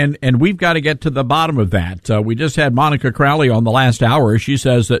 And we've got to get to the bottom of that. We just had Monica Crowley on the last hour. She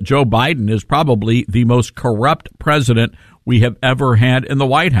says that Joe Biden is probably the most corrupt president we have ever had in the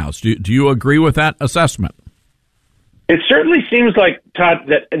White House. Do you agree with that assessment? It certainly seems like, Todd,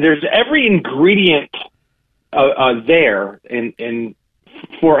 that there's every ingredient there in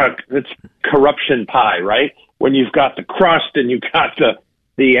for it's corruption pie, right? When you've got the crust and you've got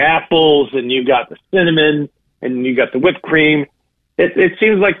the apples and you've got the cinnamon and you got the whipped cream. It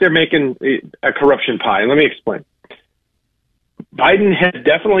seems like they're making a corruption pie. And let me explain. Biden has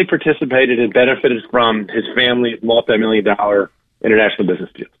definitely participated and benefited from his family's multi-million-dollar international business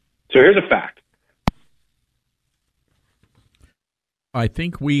deals. So here's a fact. I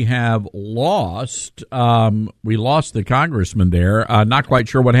think we have lost. We lost the congressman there. Not quite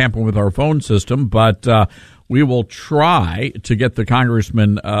sure what happened with our phone system, but we will try to get the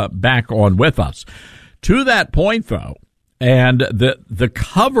congressman back on with us. To that point, though, and the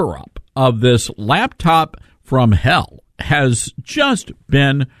cover-up of this laptop from hell has just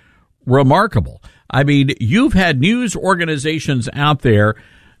been remarkable. You've had news organizations out there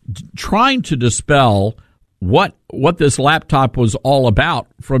trying to dispel what this laptop was all about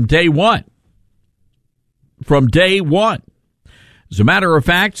from day one. From day one. As a matter of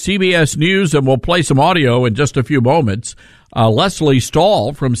fact, CBS News, and we'll play some audio in just a few moments, Lesley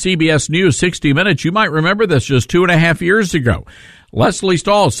Stahl from CBS News 60 Minutes. You might remember this just 2.5 years ago. Lesley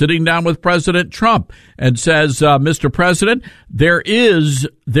Stahl sitting down with President Trump and says, Mr. President, there is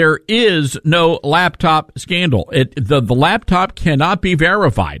no laptop scandal. The laptop cannot be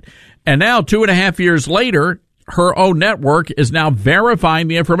verified. And now 2.5 years later, her own network is now verifying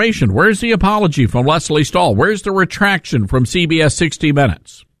the information. Where's the apology from Lesley Stahl? Where's the retraction from CBS 60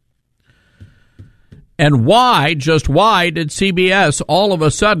 Minutes? And why did CBS all of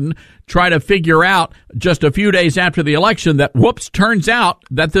a sudden try to figure out just a few days after the election that, whoops, turns out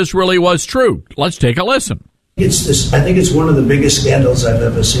that this really was true? Let's take a listen. I think it's one of the biggest scandals I've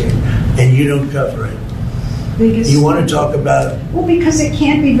ever seen, and you don't cover it. You want to talk about... Well, because it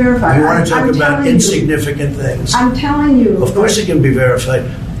can't be verified. You want to talk about insignificant things. I'm telling you. Of course it can be verified.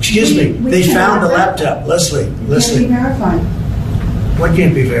 Excuse me. They found the laptop. Leslie. It can't be verified. What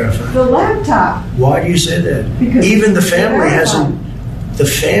can't be verified? The laptop. Why do you say that? Because even the family hasn't... The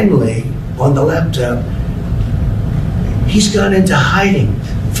family on the laptop, he's gone into hiding.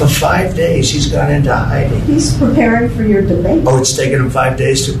 For 5 days, he's gone into hiding. He's preparing for your debate. Oh, it's taken him 5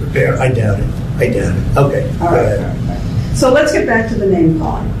 days to prepare? I doubt it. Okay. All right. So let's get back to the name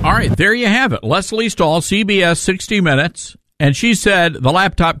calling. All right, there you have it. Lesley Stahl, CBS 60 Minutes. And she said the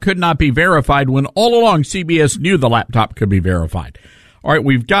laptop could not be verified when all along CBS knew the laptop could be verified. All right,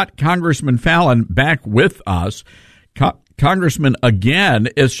 we've got Congressman Fallon back with us. Congressman, again,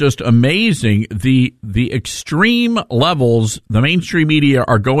 it's just amazing the extreme levels the mainstream media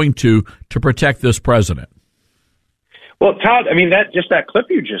are going to protect this president. Well, Todd, I mean, that clip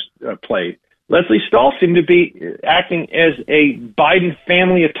you just played, Lesley Stahl seemed to be acting as a Biden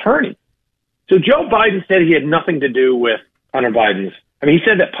family attorney. So Joe Biden said he had nothing to do with Hunter Biden's. I mean, he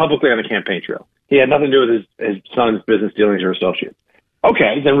said that publicly on the campaign trail. He had nothing to do with his son's business dealings or associates.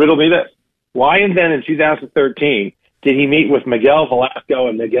 Okay, then riddle me this. Why and then in 2013 did he meet with Miguel Velasco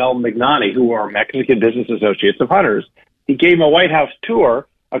and Miguel Mignani, who are Mexican business associates of Hunter's? He gave him a White House tour.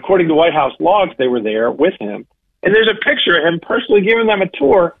 According to White House logs, they were there with him. And there's a picture of him personally giving them a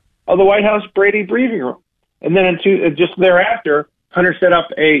tour of the White House Brady briefing room. And then just thereafter, Hunter set up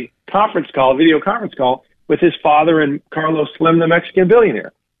a video conference call with his father and Carlos Slim, the Mexican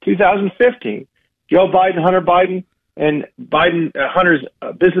billionaire. 2015, Joe Biden, Hunter Biden, and Hunter's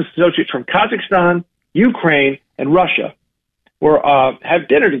business associates from Kazakhstan, Ukraine, and Russia have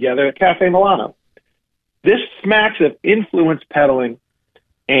dinner together at Cafe Milano. This smacks of influence peddling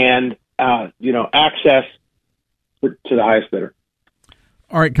and access to the highest bidder.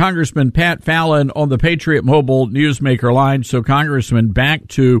 All right, Congressman Pat Fallon on the Patriot Mobile Newsmaker line. So, Congressman, back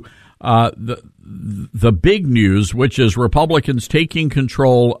to the big news, which is Republicans taking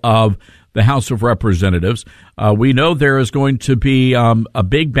control of the House of Representatives. We know there is going to be a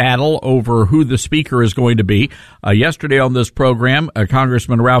big battle over who the speaker is going to be. Yesterday on this program,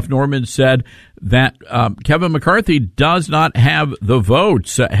 Congressman Ralph Norman said that Kevin McCarthy does not have the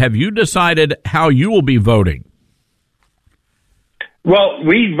votes. Have you decided how you will be voting? Well,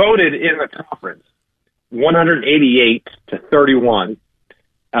 we voted in the conference 188 to 31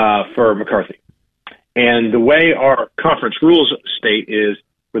 for McCarthy. And the way our conference rules state is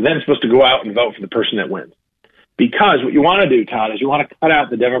we're then supposed to go out and vote for the person that wins. Because what you want to do, Todd, is you want to cut out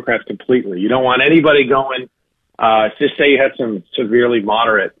the Democrats completely. You don't want anybody going, just say you had some severely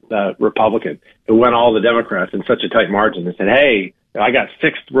moderate Republican who went all the Democrats in such a tight margin and said, hey, I got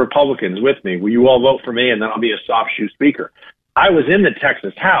 6 Republicans with me. Will you all vote for me? And then I'll be a soft shoe speaker. I was in the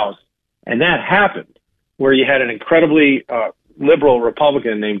Texas House, and that happened, where you had an incredibly liberal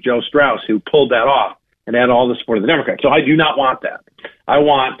Republican named Joe Strauss who pulled that off and had all the support of the Democrats. So I do not want that. I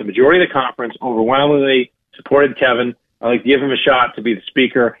want the majority of the conference overwhelmingly supported Kevin. I like to give him a shot to be the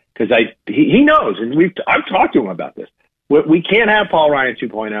speaker because he knows, and I've talked to him about this. We can't have Paul Ryan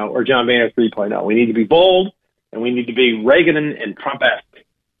 2.0 or John Boehner 3.0. We need to be bold, and we need to be Reagan and Trump-esque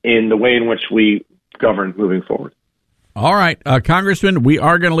in the way in which we govern moving forward. All right, Congressman, we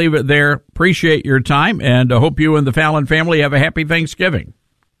are going to leave it there. Appreciate your time, and I hope you and the Fallon family have a happy Thanksgiving.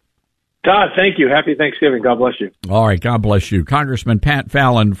 Todd, thank you. Happy Thanksgiving. God bless you. All right, God bless you. Congressman Pat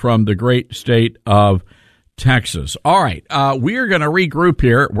Fallon from the great state of Texas. All right, we are going to regroup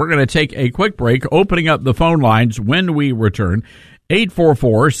here. We're going to take a quick break, opening up the phone lines when we return.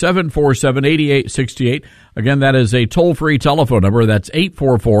 844-747-8868. Again, that is a toll-free telephone number. That's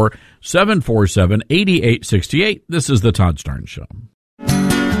 844-747-8868. This is the Todd Starnes Show.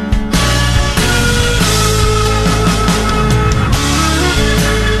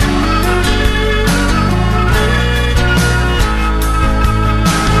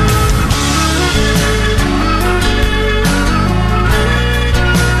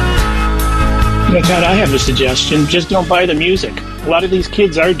 Todd, I have a suggestion. Just don't buy the music. A lot of these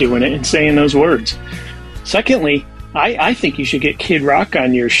kids are doing it and saying those words. Secondly, I think you should get Kid Rock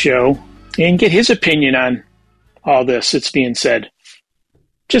on your show and get his opinion on all this that's being said.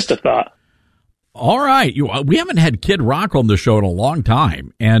 Just a thought. All right. We haven't had Kid Rock on the show in a long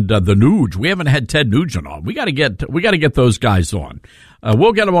time. And the Nuge, we haven't had Ted Nugent on. We got to get those guys on.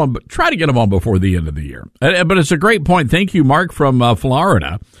 We'll get them on, try to get them on before the end of the year. But it's a great point. Thank you, Mark from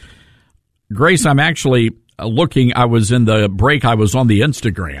Florida. Grace, I'm actually looking. I was in the break. I was on the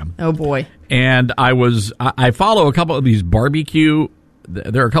Instagram. Oh, boy. And I follow a couple of these barbecue.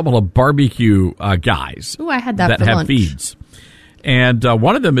 There are a couple of barbecue guys. Ooh, I had that for have lunch. feeds. And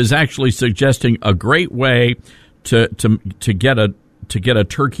one of them is actually suggesting a great way to get a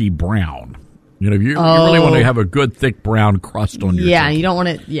turkey brown. You know, you really want to have a good thick brown crust on your turkey. You don't want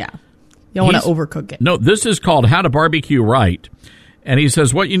it. Yeah, you don't want to overcook it. No, this is called How to Barbecue Right. And he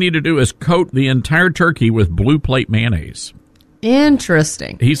says what you need to do is coat the entire turkey with Blue Plate mayonnaise.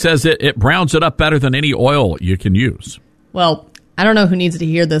 Interesting. He says it browns it up better than any oil you can use. Well, I don't know who needs to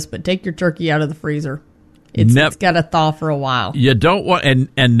hear this, but take your turkey out of the freezer. It's got to thaw for a while. You don't want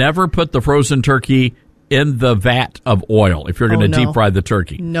and never put the frozen turkey in the vat of oil if you're going to deep fry the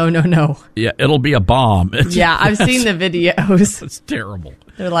turkey. No. Yeah, it'll be a bomb. I've seen the videos. It's terrible.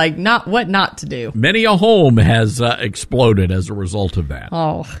 They're like, what not to do. Many a home has exploded as a result of that.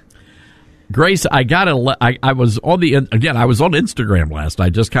 Oh, Grace, I was on Instagram last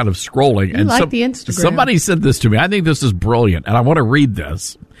night, just kind of scrolling. You like the Instagram. Somebody sent this to me. I think this is brilliant, and I want to read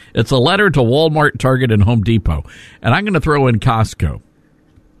this. It's a letter to Walmart, Target, and Home Depot, and I'm going to throw in Costco.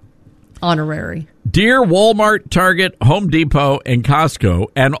 Honorary. Dear Walmart, Target, Home Depot, and Costco,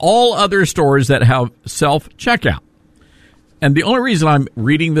 and all other stores that have self-checkout. And the only reason I'm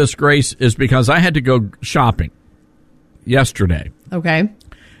reading this, Grace, is because I had to go shopping yesterday. Okay.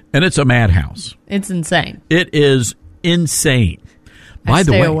 And it's a madhouse. It's insane. It is insane. By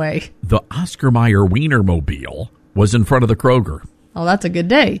the way, the Oscar Mayer Wienermobile was in front of the Kroger. Oh, that's a good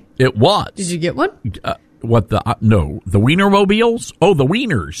day. It was. Did you get one? The Wienermobiles? Oh, the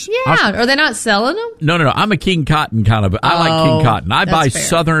Wieners. Yeah. Are they not selling them? No. I'm a King Cotton kind of. I like King Cotton. I buy fair.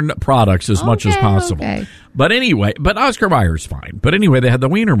 Southern products as much as possible. Okay. But anyway, Oscar Mayer's fine. But anyway, they had the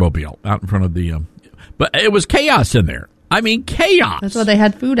Wienermobile out in front of the. But it was chaos in there. I mean, chaos. That's why they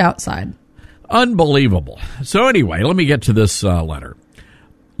had food outside. Unbelievable. So anyway, let me get to this letter.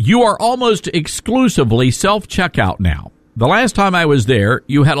 You are almost exclusively self-checkout now. The last time I was there,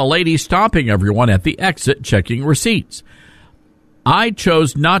 you had a lady stopping everyone at the exit checking receipts. I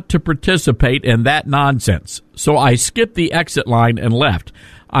chose not to participate in that nonsense, so I skipped the exit line and left.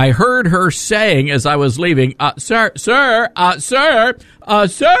 I heard her saying as I was leaving, sir.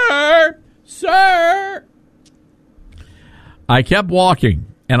 I kept walking,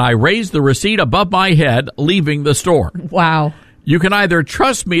 and I raised the receipt above my head, leaving the store. Wow. You can either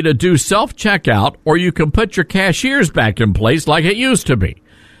trust me to do self-checkout, or you can put your cashiers back in place like it used to be.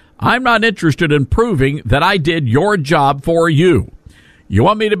 I'm not interested in proving that I did your job for you. You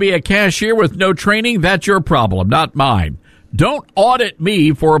want me to be a cashier with no training? That's your problem, not mine. Don't audit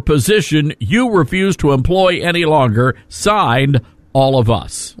me for a position you refuse to employ any longer. Signed, all of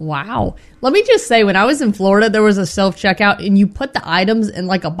us. Wow. Let me just say, when I was in Florida, there was a self-checkout, and you put the items in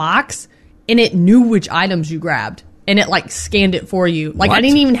like a box, and it knew which items you grabbed. And it, like, scanned it for you. Like, What? I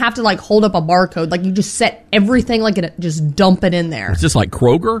didn't even have to, like, hold up a barcode. Like, you just set everything, like, and just dump it in there. Is this like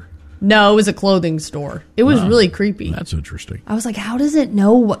Kroger? No, it was a clothing store. It was really creepy. That's interesting. I was like, how does it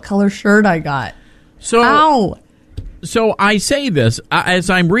know what color shirt I got? So I say this, as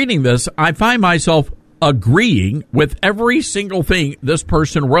I'm reading this, I find myself agreeing with every single thing this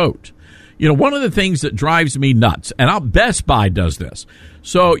person wrote. You know, one of the things that drives me nuts, and Best Buy does this.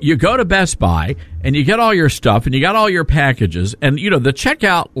 So you go to Best Buy and you get all your stuff and you got all your packages, and you know the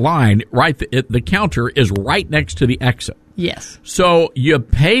checkout line, right? The counter is right next to the exit. Yes. So you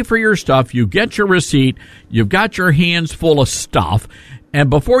pay for your stuff, you get your receipt, you've got your hands full of stuff, and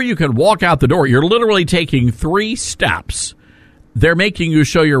before you can walk out the door, you're literally taking 3 steps. They're making you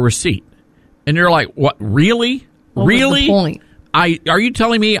show your receipt, and you're like, "What? Really? What really?" was the point? Are you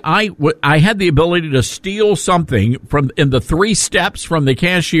telling me I had the ability to steal something in the 3 steps from the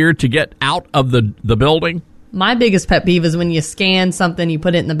cashier to get out of the building? My biggest pet peeve is when you scan something, you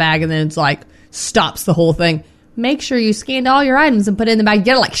put it in the bag, and then it's like, stops the whole thing. Make sure you scanned all your items and put it in the bag. You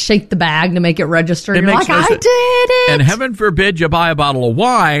gotta, like, shake the bag to make it register. You're like, I did it! And heaven forbid you buy a bottle of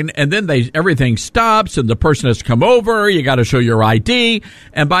wine, and then everything stops, and the person has to come over, you gotta show your ID,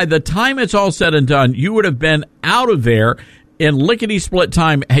 and by the time it's all said and done, you would have been out of there in lickety-split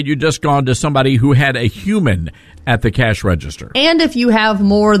time had you just gone to somebody who had a human at the cash register. And if you have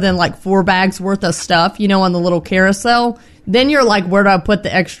more than like 4 bags worth of stuff, on the little carousel, then you're like, where do I put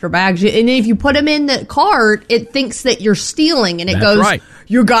the extra bags? And if you put them in the cart, it thinks that you're stealing, and it goes, right.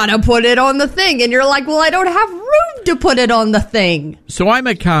 You gotta put it on the thing. And you're like, well, I don't have room to put it on the thing. So I'm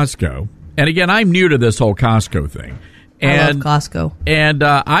at Costco, and again, I'm new to this whole Costco thing. I love Costco. And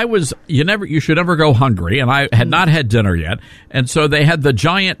you should never go hungry, and I had not had dinner yet. And so they had the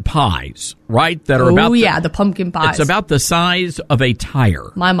giant pies, right? That are the pumpkin pies. It's about the size of a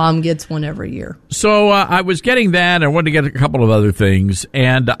tire. My mom gets one every year. So I was getting that, and I wanted to get a couple of other things,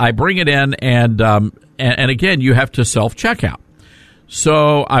 and I bring it in, and again, you have to self-checkout.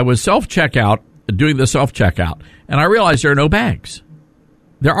 So I was doing the self-checkout, and I realized there are no bags.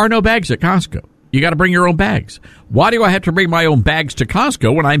 There are no bags at Costco. You got to bring your own bags. Why do I have to bring my own bags to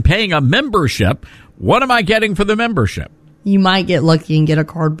Costco when I'm paying a membership? What am I getting for the membership? You might get lucky and get a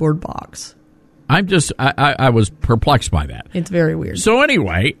cardboard box. I was perplexed by that. It's very weird. So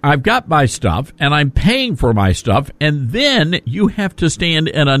anyway, I've got my stuff, and I'm paying for my stuff, and then you have to stand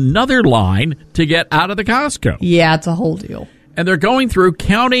in another line to get out of the Costco. Yeah, it's a whole deal. And they're going through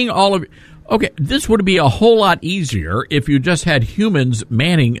counting all of... Okay, this would be a whole lot easier if you just had humans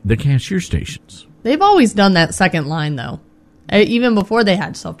manning the cashier stations. They've always done that second line, though. Even before they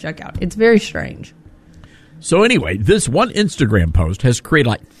had self-checkout. It's very strange. So anyway, this one Instagram post has created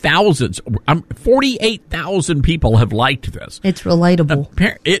like thousands. 48,000 people have liked this. It's relatable.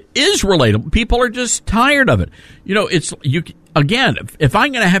 It is relatable. People are just tired of it. Again, if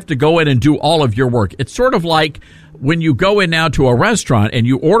I'm going to have to go in and do all of your work, it's sort of like when you go in now to a restaurant and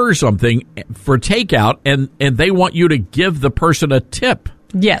you order something for takeout and they want you to give the person a tip.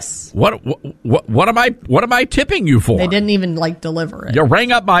 Yes. What am I tipping you for? They didn't even deliver it. You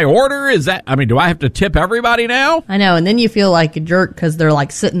rang up my order? Do I have to tip everybody now? I know, and then you feel like a jerk because they're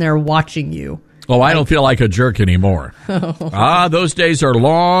sitting there watching you. Oh, I don't feel like a jerk anymore. Those days are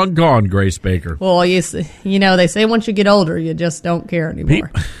long gone, Grace Baker. Well, they say once you get older, you just don't care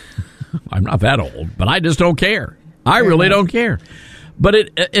anymore. I'm not that old, but I just don't care. I really don't care. But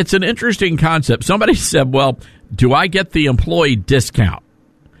it's an interesting concept. Somebody said, well, do I get the employee discount?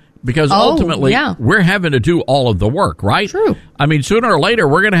 Because ultimately, we're having to do all of the work, right? True. Sooner or later,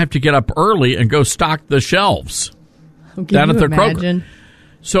 we're going to have to get up early and go stock the shelves down at the Kroger.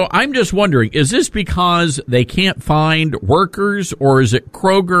 So I'm just wondering, is this because they can't find workers, or is it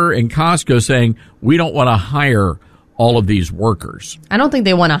Kroger and Costco saying, we don't want to hire all of these workers? I don't think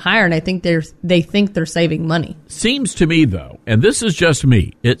they want to hire, and I think they think they're saving money. Seems to me, though, and this is just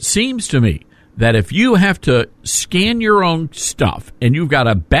me, it seems to me that if you have to scan your own stuff and you've got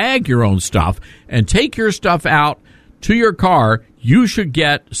to bag your own stuff and take your stuff out to your car, you should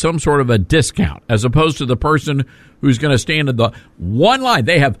get some sort of a discount as opposed to the person who's going to stand in the one line.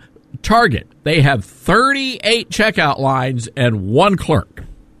 They have Target. They have 38 checkout lines and one clerk.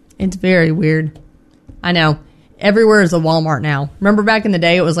 It's very weird. I know. Everywhere is a Walmart now. Remember back in the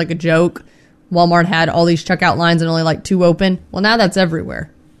day, it was like a joke. Walmart had all these checkout lines and only 2 open. Well, now that's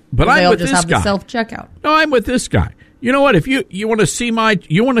everywhere. But I'm with this guy. They all just have the self-checkout. No, I'm with this guy. You know what? If you want to see my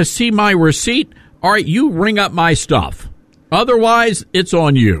receipt, all right, you ring up my stuff. Otherwise, it's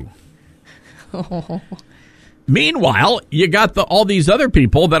on you. Meanwhile, you got all these other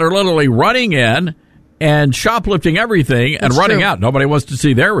people that are literally running in and shoplifting everything and running out. Nobody wants to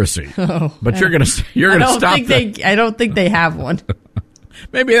see their receipt. But you're going to stop that. I don't think they have one.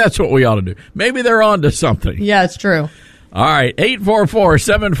 Maybe that's what we ought to do. Maybe they're on to something. Yeah, it's true. All right,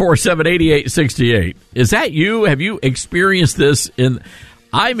 844-747-8868. Is that you? Have you experienced this?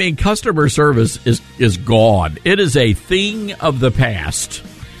 Customer service is gone. It is a thing of the past.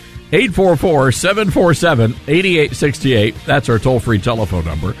 844-747-8868. That's our toll-free telephone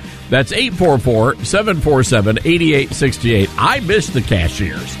number. That's 844-747-8868. I miss the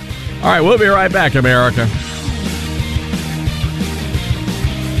cashiers. All right, we'll be right back, America.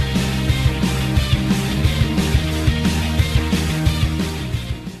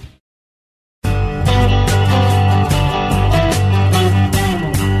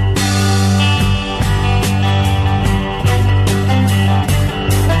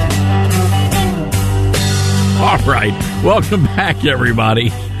 All right. Welcome back,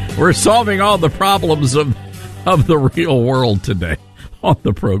 everybody. We're solving all the problems of the real world today on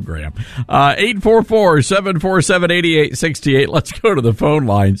the program. 844-747-8868. Let's go to the phone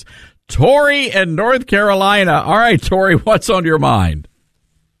lines. Tori in North Carolina. All right, Tori, what's on your mind?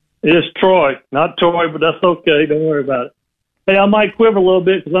 It's Troy. Not Tori, but that's okay. Don't worry about it. Hey, I might quiver a little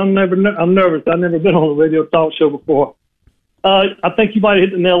bit because I'm nervous. I've never been on a radio talk show before. I think you might have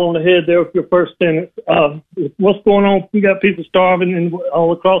hit the nail on the head there with your first sentence. What's going on? We got people starving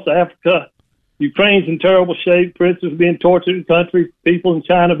all across Africa. Ukraine's in terrible shape. Princes being tortured in the country. People in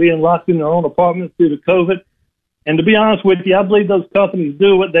China being locked in their own apartments due to COVID. And to be honest with you, I believe those companies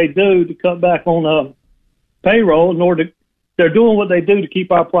do what they do to cut back on payroll in order to, they're doing what they do to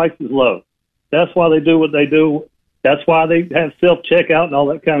keep our prices low. That's why they do what they do. That's why they have self-checkout and all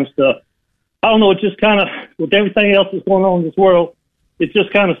that kind of stuff. I don't know, it's just kind of, with everything else that's going on in this world, it's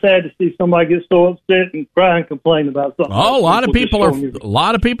just kind of sad to see somebody get so upset and cry and complain about something. Oh, a lot of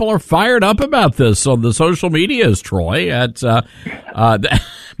people are fired up about this on the social medias, Troy. But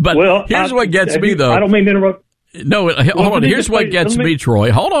here's what gets me, though. I don't mean to interrupt. No, hold on. Here's what gets me,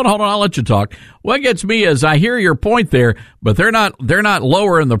 Troy. Hold on. I'll let you talk. What gets me is I hear your point there, but they're not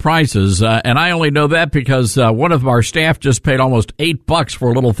lowering the prices, and I only know that because one of our staff just paid almost $8 for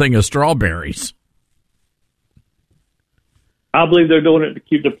a little thing of strawberries. I believe they're doing it to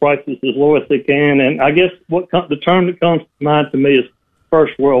keep the prices as low as they can, and I guess the term that comes to mind to me is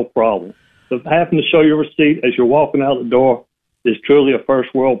first world problem. So having to show your receipt as you're walking out the door is truly a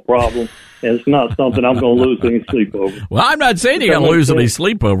first world problem, and it's not something I'm going to lose any sleep over. Well, I'm not saying you're going to lose any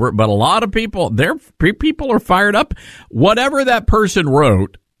sleep over it, but a lot of people, people are fired up. Whatever that person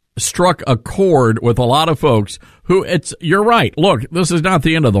wrote struck a chord with a lot of folks who you're right. Look, this is not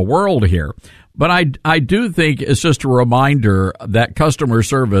the end of the world here, but I do think it's just a reminder that customer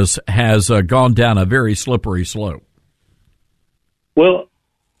service has gone down a very slippery slope. Well,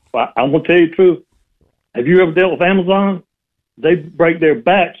 I'm going to tell you the truth. Have you ever dealt with Amazon? They break their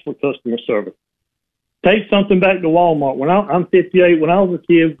backs for customer service. Take something back to Walmart. I'm 58. When I was a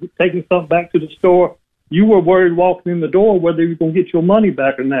kid, taking something back to the store, you were worried walking in the door whether you were going to get your money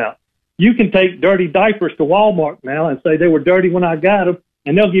back or not. You can take dirty diapers to Walmart now and say they were dirty when I got them,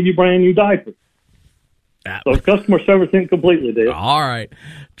 and they'll give you brand new diapers. So customer service isn't completely dead. All right.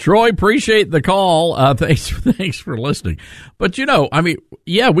 Troy, appreciate the call. Thanks for listening. But,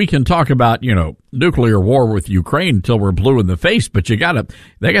 we can talk about, nuclear war with Ukraine until we're blue in the face, but that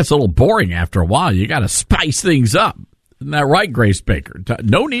gets a little boring after a while. You got to spice things up. Isn't that right, Grace Baker?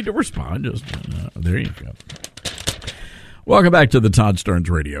 No need to respond. Just there you go. Welcome back to the Todd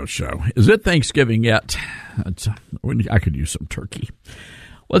Starnes Radio Show. Is it Thanksgiving yet? I could use some turkey.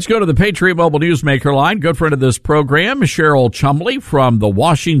 Let's go to the Patriot Mobile Newsmaker line. Good friend of this program, Cheryl Chumley from the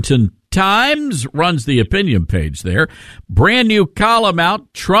Washington Times, runs the opinion page there. Brand new column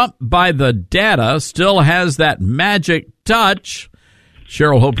out, Trump by the data still has that magic touch.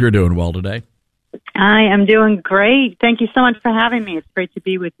 Cheryl, hope you're doing well today. I am doing great. Thank you so much for having me. It's great to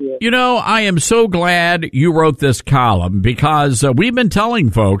be with you. I am so glad you wrote this column because we've been telling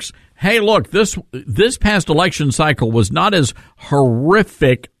folks, hey, look, this past election cycle was not as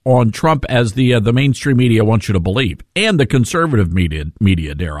horrific on Trump as the mainstream media wants you to believe, and the conservative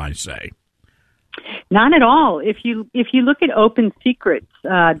media, dare I say. Not at all. If you look at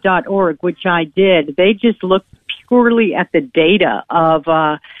OpenSecrets.org, which I did, they just looked purely at the data of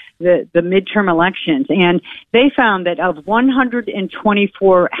the midterm elections, and they found that of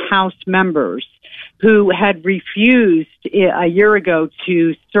 124 House members who had refused a year ago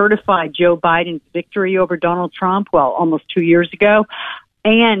to certify Joe Biden's victory over Donald Trump, almost 2 years ago,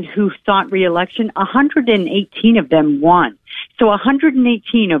 and who sought re-election, 118 of them won. So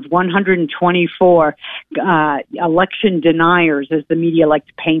 118 of 124 election deniers, as the media like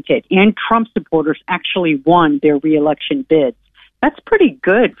to paint it, and Trump supporters actually won their re-election bids. That's pretty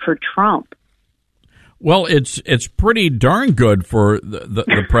good for Trump. Well, it's pretty darn good for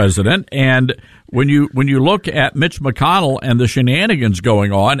the president. And when you look at Mitch McConnell and the shenanigans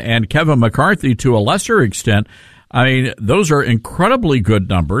going on, and Kevin McCarthy to a lesser extent, I mean, those are incredibly good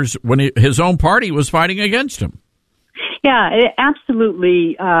numbers when his own party was fighting against him. Yeah,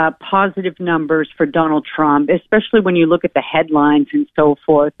 absolutely positive numbers for Donald Trump, especially when you look at the headlines and so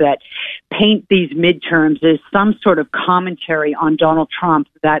forth that paint these midterms as some sort of commentary on Donald Trump,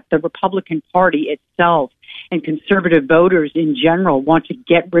 that the Republican Party itself and conservative voters in general want to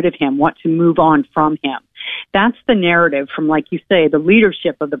get rid of him, want to move on from him. That's the narrative from, like you say, the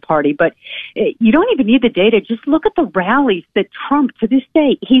leadership of the party. But you don't even need the data. Just look at the rallies that Trump, to this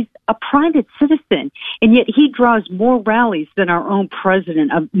day, he's a private citizen, and yet he draws more rallies than our own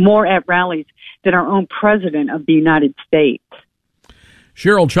president, more at rallies than our own president of the United States.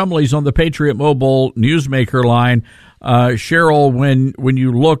 Cheryl Chumley's on the Patriot Mobile Newsmaker line. Cheryl, when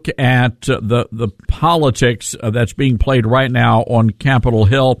you look at the politics that's being played right now on Capitol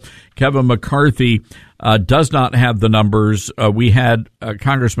Hill, Kevin McCarthy does not have the numbers. We had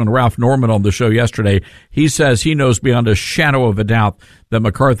Congressman Ralph Norman on the show yesterday. He says he knows beyond a shadow of a doubt that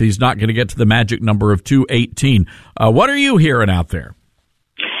McCarthy's not going to get to the magic number of 218. What are you hearing out there?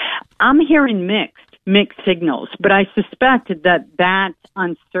 I'm hearing mixed signals, but I suspect that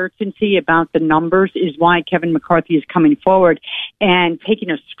uncertainty about the numbers is why Kevin McCarthy is coming forward and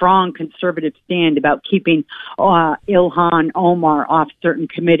taking a strong conservative stand about keeping Ilhan Omar off certain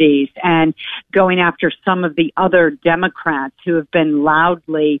committees and going after some of the other Democrats who have been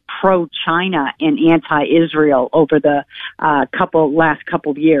loudly pro-China and anti-Israel over the last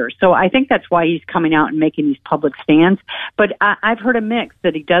couple of years. So I think that's why he's coming out and making these public stands. But I've heard a mix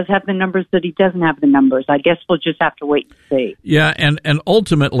that he does have the numbers, that he doesn't have the numbers. I guess we'll just have to wait and see. Yeah, and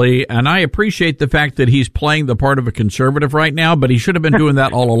ultimately, and I appreciate the fact that he's playing the part of a conservative right now, but he should have been doing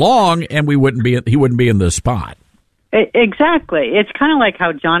that all along, and he wouldn't be in this spot. Exactly. It's kind of like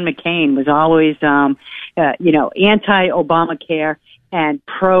how John McCain was always, anti-Obamacare and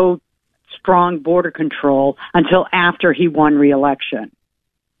pro-strong border control until after he won re-election.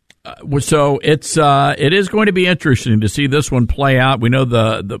 So it is going to be interesting to see this one play out. We know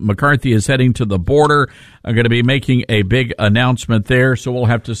the McCarthy is heading to the border. I'm going to be making a big announcement there, so we'll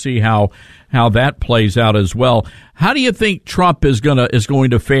have to see how that plays out as well. How do you think Trump is going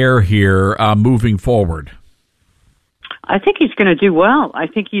to fare here moving forward? I think he's going to do well. I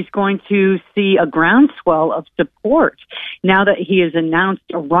think he's going to see a groundswell of support now that he has announced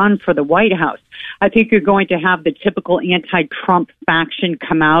a run for the White House. I think you're going to have the typical anti-Trump faction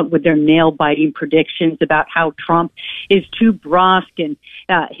come out with their nail-biting predictions about how Trump is too brusque and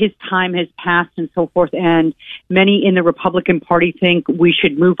his time has passed and so forth. And many in the Republican Party think we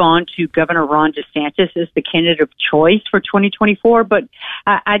should move on to Governor Ron DeSantis as the candidate of choice for 2024. But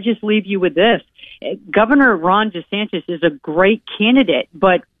I just leave you with this. Governor Ron DeSantis is a great candidate,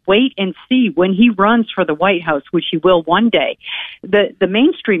 but wait and see when he runs for the White House, which he will one day. The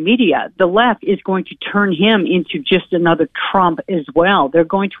mainstream media, the left, is going to turn him into just another Trump as well. They're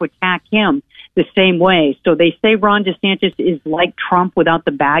going to attack him the same way. So they say Ron DeSantis is like Trump without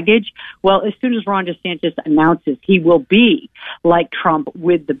the baggage. Well, as soon as Ron DeSantis announces, he will be like Trump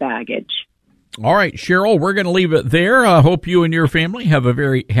with the baggage. All right, Cheryl, we're going to leave it there. I hope you and your family have a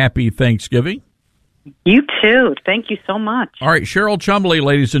very happy Thanksgiving. You too. Thank you so much. All right, Cheryl Chumley,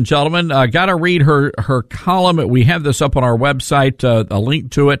 ladies and gentlemen, got to read her column. We have this up on our website, a link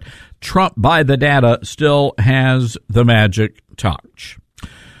to it. Trump by the data still has the magic touch.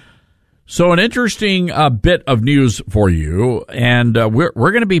 So an interesting bit of news for you, and we're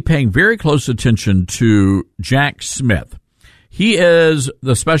going to be paying very close attention to Jack Smith. He is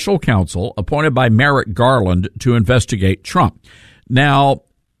the special counsel appointed by Merrick Garland to investigate Trump. Now,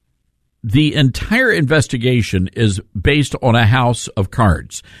 the entire investigation is based on a house of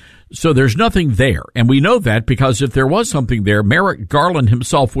cards. So there's nothing there. And we know that because if there was something there, Merrick Garland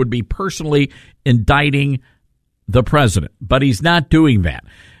himself would be personally indicting the president. But he's not doing that.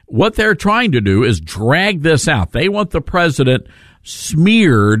 What they're trying to do is drag this out. They want the president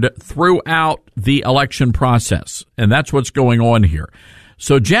smeared throughout the election process. And that's what's going on here.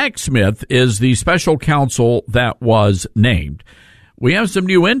 So Jack Smith is the special counsel that was named. We have some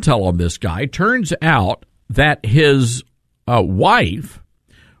new intel on this guy. Turns out that his wife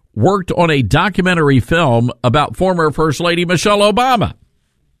worked on a documentary film about former First Lady Michelle Obama.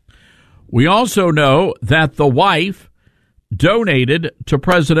 We also know that the wife donated to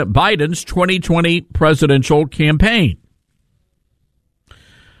President Biden's 2020 presidential campaign.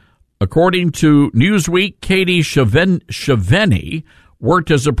 According to Newsweek, Katie Shaveni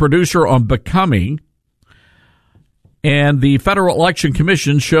worked as a producer on Becoming, and the Federal Election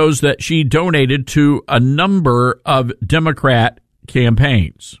Commission shows that she donated to a number of Democrat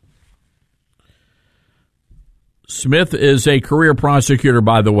campaigns. Smith is a career prosecutor,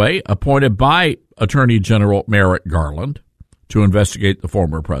 by the way, appointed by Attorney General Merrick Garland to investigate the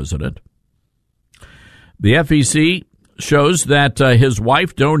former president. The FEC shows that his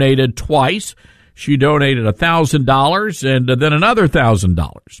wife donated twice. She donated $1,000 and then another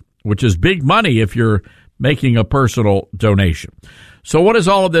 $1,000, which is big money if you're making a personal donation. So what does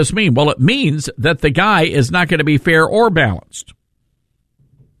all of this mean? Well, it means that the guy is not going to be fair or balanced.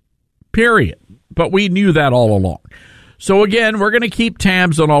 Period. But we knew that all along. So again, we're going to keep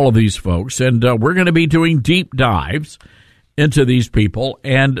tabs on all of these folks, and we're going to be doing deep dives into these people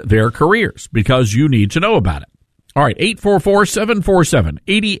and their careers because you need to know about it. All right,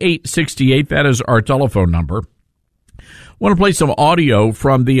 844-747-8868. That is our telephone number. want to play some audio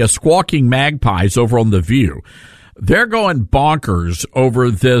from the Squawking Magpies over on The View. They're going bonkers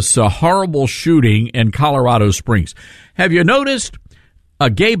over this horrible shooting in Colorado Springs. Have you noticed a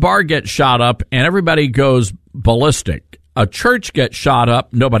gay bar gets shot up and everybody goes ballistic? A church gets shot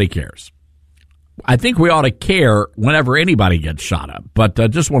up, nobody cares. I think we ought to care whenever anybody gets shot up, but I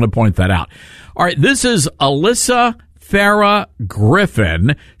just want to point that out. All right, this is Alyssa Farah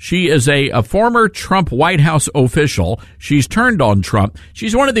Griffin. She is a former Trump White House official. She's turned on Trump.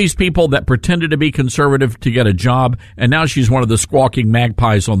 She's one of these people that pretended to be conservative to get a job, and now she's one of the Squawking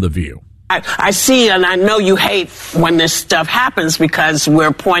Magpies on The View. I see, and I know you hate when this stuff happens because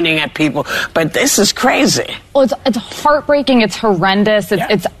we're pointing at people, but this is crazy. Well, it's heartbreaking. It's horrendous.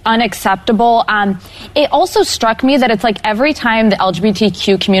 It's unacceptable. It also struck me that it's like every time the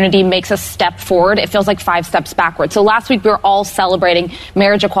LGBTQ community makes a step forward, it feels like 5 steps backward. So last week we were all celebrating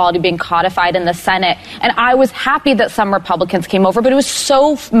marriage equality being codified in the Senate, and I was happy that some Republicans came over, but it was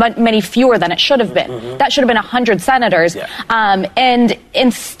so many fewer than it should have been. Mm-hmm. That should have been 100 senators. Yeah. And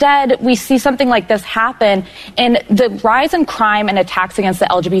instead, we see something like this happen, and the rise in crime and attacks against the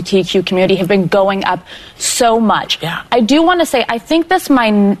LGBTQ community have been going up so much. Yeah. I do want to say, I think this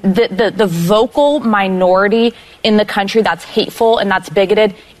the vocal minority in the country that's hateful and that's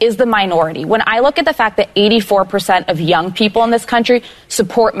bigoted is the minority. When I look at the fact that 84% of young people in this country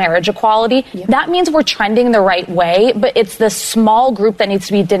support marriage equality, that means we're trending the right way, but it's the small group that needs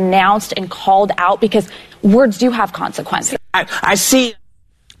to be denounced and called out because words do have consequences. I see.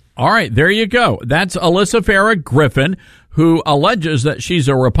 All right, there you go. That's Alyssa Farah Griffin, who alleges that she's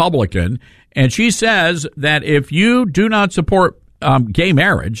a Republican, and she says that if you do not support gay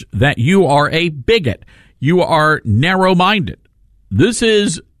marriage, that you are a bigot. You are narrow-minded. This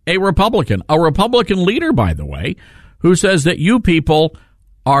is a Republican leader, by the way, who says that you people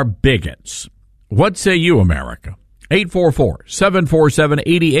are bigots. What say you, America?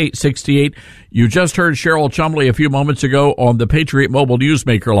 844-747-8868. You just heard Cheryl Chumley a few moments ago on the Patriot Mobile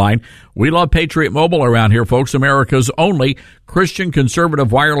Newsmaker line. We love Patriot Mobile around here, folks. America's only Christian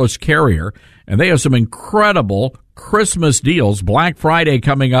conservative wireless carrier. And they have some incredible Christmas deals. Black Friday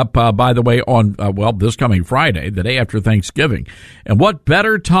coming up, by the way, on, this coming Friday, the day after Thanksgiving. And what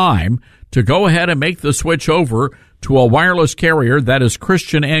better time to go ahead and make the switch over to a wireless carrier that is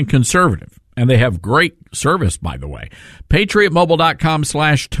Christian and conservative. And they have great service, by the way.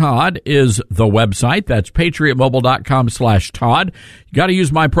 PatriotMobile.com/Todd is the website. That's PatriotMobile.com/Todd. You got to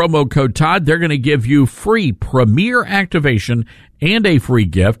use my promo code Todd. They're going to give you free Premier activation and a free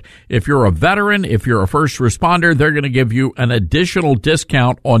gift. If you're a veteran, if you're a first responder, they're going to give you an additional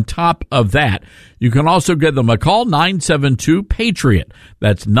discount on top of that. You can also give them a call, 972-PATRIOT.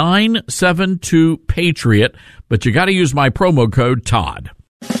 That's 972-PATRIOT. But you got to use my promo code Todd.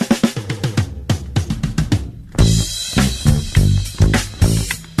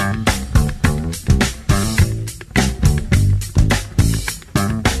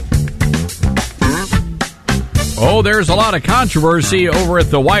 Oh, there's a lot of controversy over at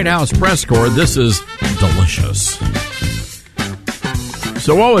the White House press corps. This is delicious.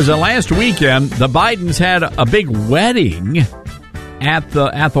 So what was it? Last weekend, the Bidens had a big wedding at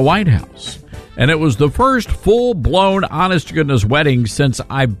the White House. And it was the first full-blown, honest-to-goodness wedding since,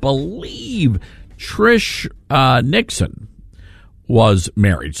 I believe, Trish Nixon was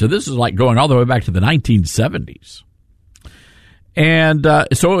married. So this is like going all the way back to the 1970s. And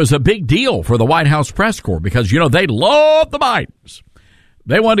so it was a big deal for the White House press corps because, they love the Bidens.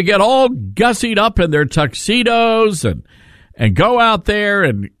 They wanted to get all gussied up in their tuxedos and go out there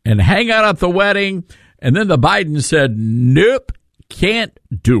and hang out at the wedding. And then the Bidens said, nope, can't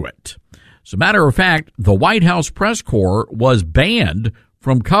do it. As a matter of fact, the White House press corps was banned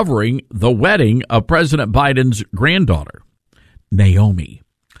from covering the wedding of President Biden's granddaughter, Naomi,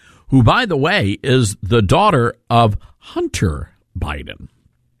 who, by the way, is the daughter of Hunter Biden.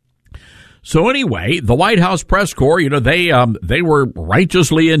 So anyway, the White House press corps, they were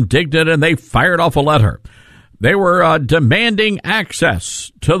righteously indignant and they fired off a letter. They were demanding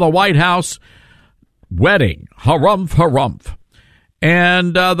access to the White House wedding. Harumph, harumph.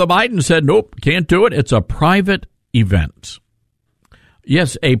 And the Biden said, nope, can't do it. It's a private event.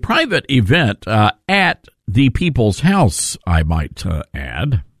 Yes, a private event at the people's house, I might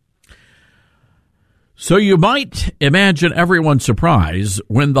add. So you might imagine everyone's surprise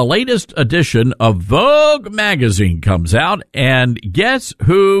when the latest edition of Vogue magazine comes out, and guess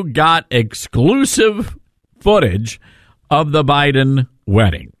who got exclusive footage of the Biden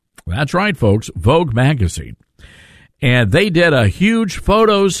wedding? That's right, folks, Vogue magazine. And they did a huge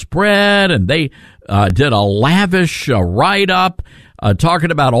photo spread, and they did a lavish write-up.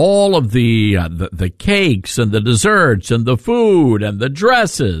 talking about all of the cakes and the desserts and the food and the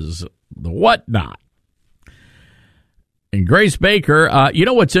dresses, the whatnot. And Grace Baker, you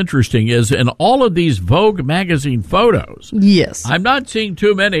know what's interesting is in all of these Vogue magazine photos, yes, I'm not seeing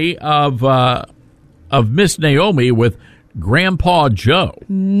too many of Miss Naomi with Grandpa Joe.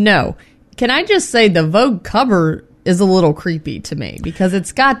 No. Can I just say the Vogue cover is a little creepy to me because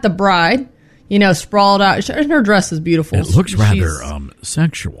it's got the bride, you know, sprawled out. And her dress is beautiful. It looks rather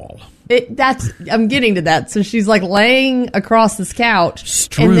sexual. I'm getting to that. So she's like laying across this couch.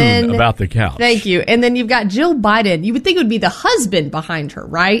 Strewn about the couch. Thank you. And then you've got Jill Biden. You would think it would be the husband behind her,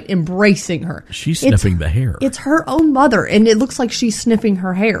 right? Embracing her. She's sniffing the hair. It's her own mother, and it looks like she's sniffing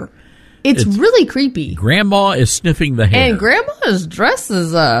her hair. It's really creepy. Grandma is sniffing the hair. And Grandma's dress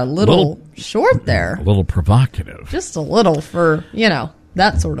is a little short there. A little provocative. Just a little for, you know,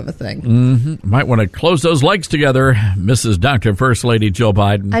 that sort of a thing. Mm-hmm. Might want to close those legs together, Mrs. Dr. First Lady Jill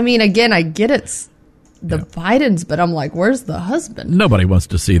Biden. I mean, again, I get it's the Bidens, but I'm like, where's the husband? Nobody wants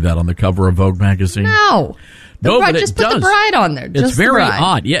to see that on the cover of Vogue magazine. No. But just put the bride on there. It's very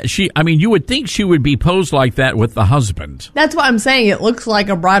odd. Yeah, you would think she would be posed like that with the husband. That's what I'm saying. It looks like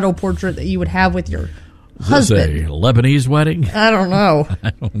a bridal portrait that you would have with your Is husband. this a Lebanese wedding? I don't know.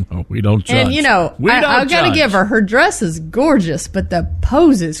 I don't know. We don't judge. And, you know, I've got to give her dress is gorgeous, but the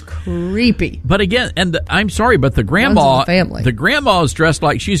pose is creepy. But again, I'm sorry, but the grandma is dressed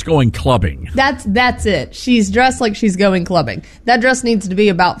like she's going clubbing. That's it. She's dressed like she's going clubbing. That dress needs to be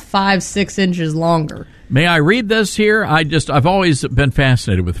about 5-6 inches longer. May I read this here? I've always been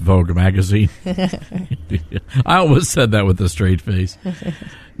fascinated with Vogue magazine. I almost said that with a straight face.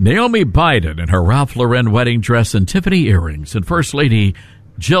 Naomi Biden in her Ralph Lauren wedding dress and Tiffany earrings, and First Lady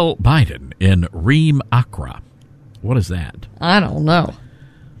Jill Biden in Reem Accra. What is that? I don't know.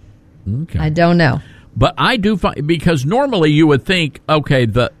 Okay. I don't know. But I do find, because normally you would think, okay,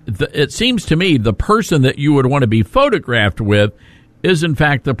 it seems to me the person that you would want to be photographed with is in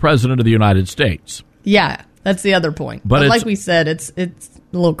fact the President of the United States. Yeah, that's the other point. But like we said, it's a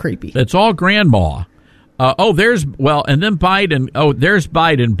little creepy. It's all grandma. And then Biden. Oh, there's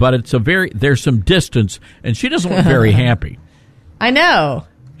Biden, but there's some distance, and she doesn't look very happy. I know.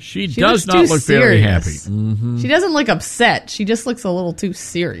 She does not look very happy. Mm-hmm. She doesn't look upset. She just looks a little too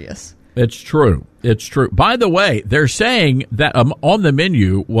serious. It's true. It's true. By the way, they're saying that on the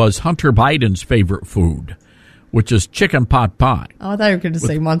menu was Hunter Biden's favorite food, which is chicken pot pie. Oh, I thought you were going to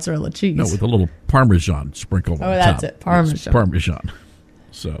say mozzarella cheese. No, with a little Parmesan sprinkled on top. Oh, that's it. Parmesan. Parmesan.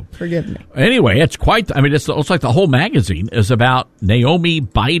 So forgive me. Anyway, it's quite. I mean, it looks like the whole magazine is about Naomi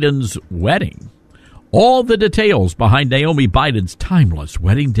Biden's wedding. All the details behind Naomi Biden's timeless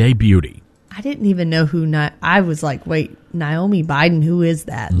wedding day beauty. I didn't even know who. I was like, wait, Naomi Biden? Who is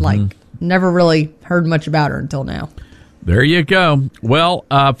that? Mm-hmm. Like, never really heard much about her until now. There you go. Well,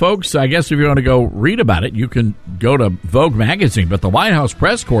 folks, I guess if you want to go read about it, you can go to Vogue magazine. But the White House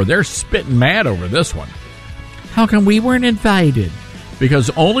press corps, they're spitting mad over this one. How come we weren't invited?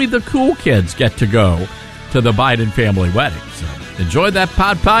 Because only the cool kids get to go to the Biden family wedding. So enjoy that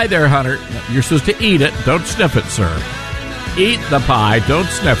pot pie there, Hunter. You're supposed to eat it. Don't sniff it, sir. Eat the pie. Don't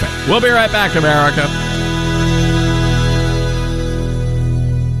sniff it. We'll be right back, America.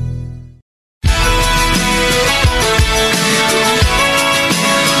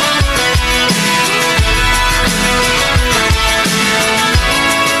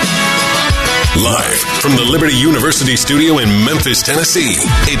 Live from the Liberty University studio in Memphis, Tennessee,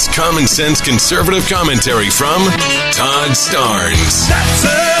 it's Common Sense Conservative Commentary from Todd Starnes. That's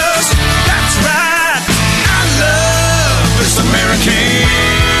us. That's right. I love this American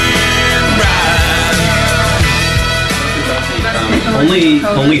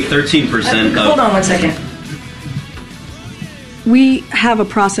ride. Only 13% of... Hold on one second. We have a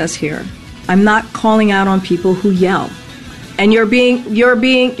process here. I'm not calling out on people who yell. And you're being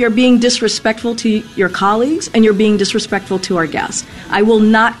disrespectful to your colleagues, and you're being disrespectful to our guests. I will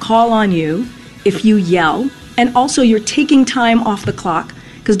not call on you if you yell. And also, you're taking time off the clock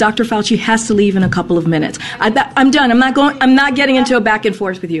because Dr. Fauci has to leave in a couple of minutes. I'm done. I'm not getting into a back and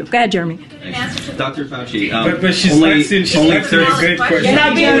forth with you. Go ahead, Jeremy. Dr. Fauci, but she's asking a great question. You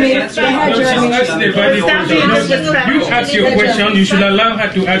ask your question. You should allow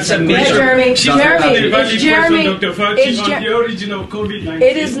her to ask a question. Jeremy, She asked a valid question, Dr. Fauci, on the origin of COVID-19.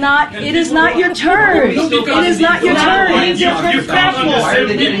 It is not your turn. It is not your turn. You can't understand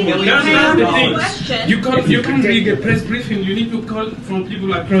people. That's the thing. You can't read a press briefing. You need to call from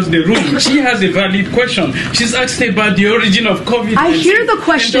people across the room. She has a valid question. She's asking about the origin of COVID-19. I hear the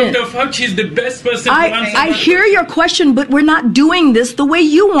question. And Dr. Fauci is the best person to answer. I hear your question, but we're not doing this the way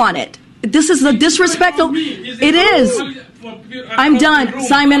you want it. This is the disrespectful. It is. I'm done.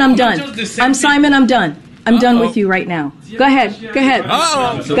 Simon, I'm done. I'm done. I'm done with you right now. Go ahead. Go ahead.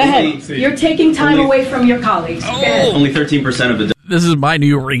 Go ahead. You're taking time away from your colleagues. Only 13% of the... This is my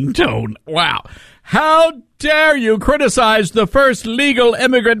new ringtone. Wow. How dare you criticize the first legal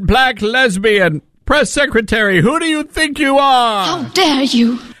immigrant black lesbian press secretary? Who do you think you are? How dare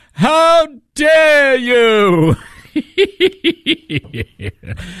you? How dare you?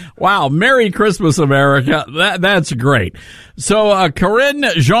 Wow. Merry Christmas, America. That's great. So,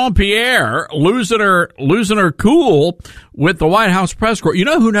 Karine Jean-Pierre losing her cool with the White House press corps. You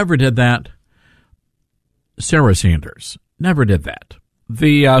know who never did that? Sarah Sanders. Never did that.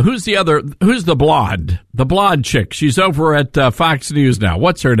 Who's the blonde? The blonde chick. She's over at Fox News now.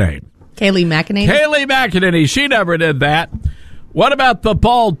 What's her name? Kayleigh McEnany. Kayleigh McEnany. She never did that. What about the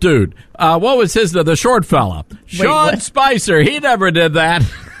bald dude? What was his, the short fella? Sean Spicer. He never did that.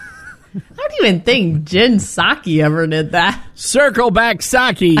 I don't even think Jen Psaki ever did that. Circle back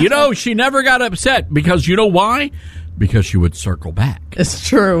Psaki. You know, she never got upset because you know why? Because she would circle back. It's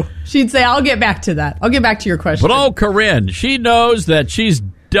true. She'd say, I'll get back to that. I'll get back to your question. But Karine, she knows that she's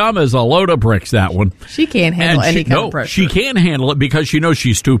dumb as a load of bricks, that one. She can't handle any kind of pressure. She can't handle it because she knows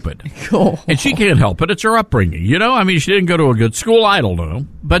she's stupid. Oh. And she can't help it. It's her upbringing. You know, I mean, she didn't go to a good school. I don't know.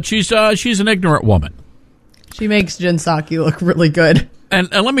 But she's an ignorant woman. She makes Jen Psaki look really good. And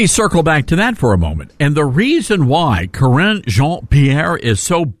let me circle back to that for a moment. And the reason why Karine Jean-Pierre is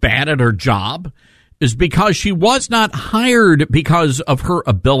so bad at her job is because she was not hired because of her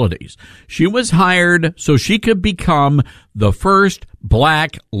abilities. She was hired so she could become the first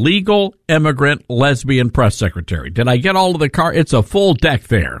black legal immigrant lesbian press secretary. Did I get all of the car? It's a full deck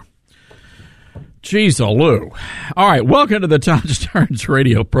there. Jeez-a-loo. All right, welcome to the Todd Starnes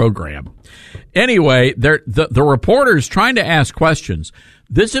radio program. Anyway, the reporters trying to ask questions.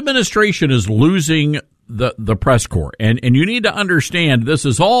 This administration is losing the press corps. And you need to understand this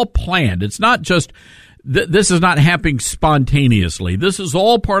is all planned. It's not just, this is not happening spontaneously. This is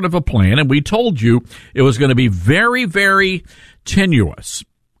all part of a plan. And we told you it was going to be very, very tenuous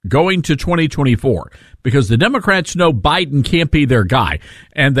going to 2024 because the Democrats know Biden can't be their guy.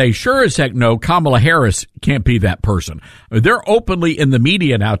 And they sure as heck know Kamala Harris can't be that person. They're openly in the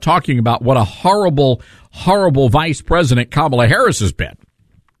media now talking about what a horrible, horrible vice president Kamala Harris has been.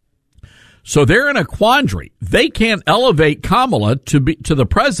 So they're in a quandary. They can't elevate Kamala to the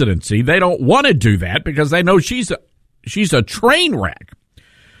presidency. They don't want to do that because they know she's a train wreck.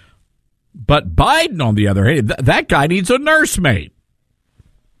 But Biden, on the other hand, that guy needs a nursemaid.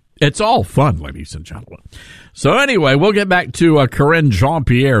 It's all fun, ladies and gentlemen. So anyway, we'll get back to Karine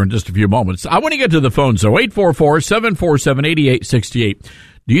Jean-Pierre in just a few moments. I want to get to the phone. So 844-747-8868.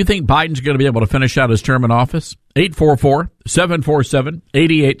 Do you think Biden's going to be able to finish out his term in office?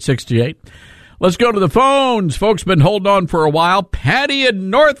 844-747-8868. Let's go to the phones. Folks been holding on for a while. Patty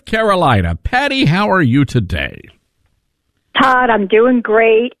in North Carolina. Patty, how are you today? Todd, I'm doing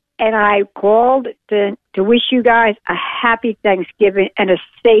great, and I called to wish you guys a happy Thanksgiving and a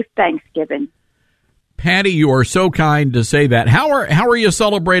safe Thanksgiving. Patty, you are so kind to say that. How are you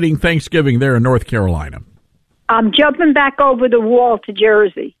celebrating Thanksgiving there in North Carolina? I'm jumping back over the wall to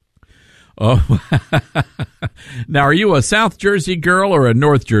Jersey. Oh, now are you a South Jersey girl or a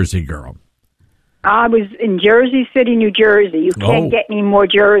North Jersey girl? I was in Jersey City, New Jersey. You can't get any more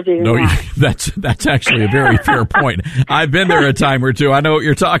Jersey than that. That's actually a very fair point. I've been there a time or two. I know what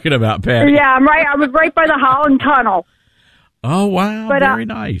you're talking about, Patty. Yeah, I'm right. I was right by the Holland Tunnel. Oh, wow. But, very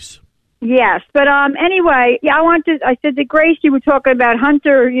nice. Yes, but anyway, yeah, I said to Grace, you were talking about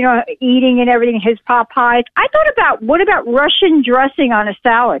Hunter, eating and everything, his pot pies. I thought about, what about Russian dressing on a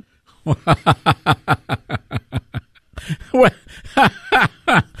salad?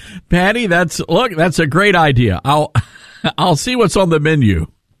 Patty, that's a great idea. I'll see what's on the menu.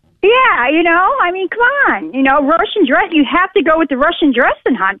 Yeah, come on. Russian dress, you have to go with the Russian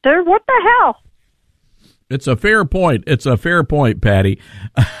dressing, Hunter. What the hell? It's a fair point. Patty.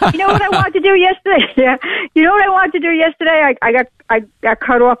 You know what I wanted to do yesterday? Yeah. You know what I wanted to do yesterday? I got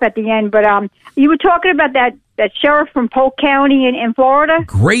cut off at the end, but you were talking about that sheriff from Polk County in Florida?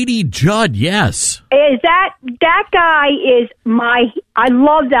 Grady Judd, yes. Is that guy is I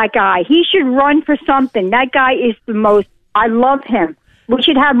love that guy. He should run for something. That guy is the most, I love him. We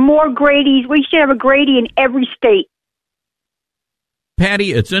should have more Gradys. We should have a Grady in every state.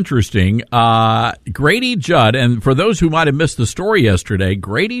 Patty, it's interesting. Grady Judd, and for those who might have missed the story yesterday,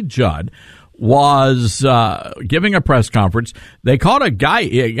 Grady Judd was giving a press conference. They caught a guy,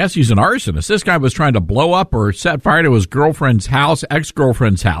 I guess he's an arsonist. This guy was trying to blow up or set fire to his girlfriend's house,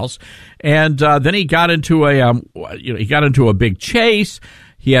 ex-girlfriend's house, and then he got into a big chase.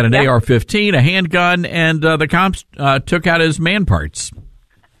 He had an AR-15, a handgun, and the cops took out his man parts.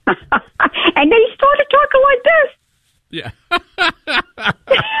 And they started talking like this. Yeah.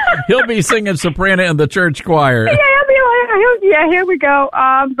 He'll be singing soprano in the church choir. Yeah, I'll be like, here we go.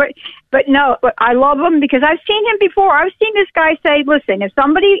 But I love him because I've seen him before. I've seen this guy say, listen, if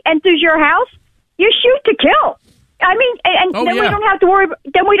somebody enters your house, you shoot to kill. I mean, we don't have to worry.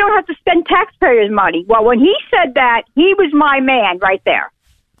 Then we don't have to spend taxpayers' money. Well, when he said that, he was my man right there.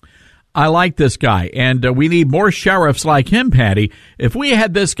 I like this guy, and we need more sheriffs like him, Patty. If we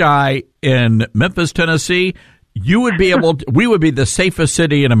had this guy in Memphis, Tennessee, we would be the safest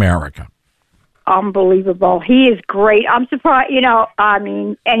city in America. Unbelievable. He is great. I'm surprised,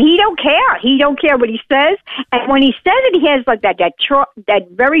 and he don't care. He don't care what he says. And when he says it, he has like that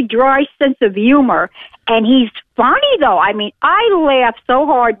very dry sense of humor. And he's funny, though. I mean, I laughed so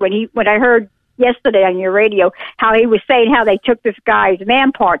hard when I heard yesterday on your radio how he was saying how they took this guy's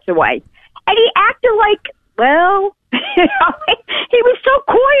man parts away. And he acted like, well, he was so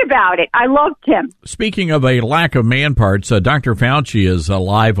coy about it. I loved him. Speaking of a lack of man parts, Dr. Fauci is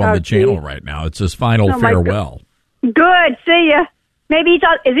live on the channel right now. It's his final farewell. Good. See ya. Maybe is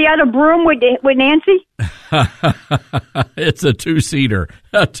he on a broom with Nancy? It's a two-seater.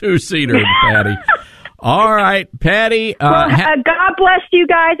 Patty. All right, Patty. God bless you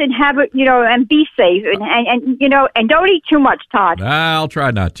guys and have it, and be safe and don't eat too much, Todd. I'll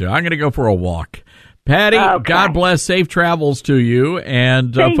try not to. I'm going to go for a walk. Patty, okay. God bless. Safe travels to you.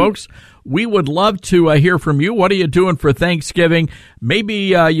 And folks, we would love to hear from you. What are you doing for Thanksgiving?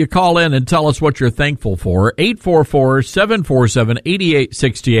 Maybe you call in and tell us what you're thankful for.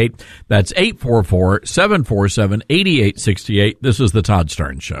 844-747-8868. That's 844-747-8868. This is the Todd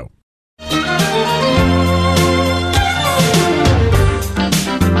Starnes Show.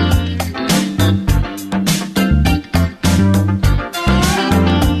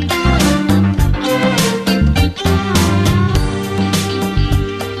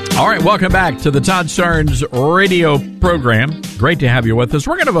 All right, welcome back to the Todd Starnes radio program. Great to have you with us.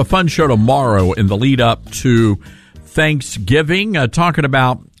 We're going to have a fun show tomorrow in the lead up to Thanksgiving, talking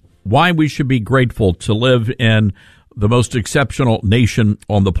about why we should be grateful to live in the most exceptional nation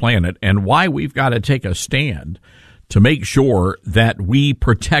on the planet and why we've got to take a stand to make sure that we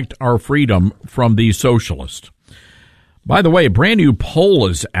protect our freedom from these socialists. By the way, a brand new poll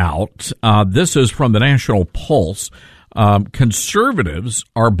is out. This is from the National Pulse. Conservatives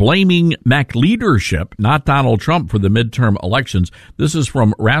are blaming Mac leadership, not Donald Trump, for the midterm elections. This is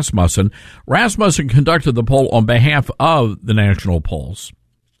from Rasmussen. Rasmussen conducted the poll on behalf of the National Pulse.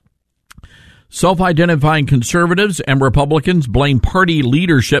 Self-identifying conservatives and Republicans blame party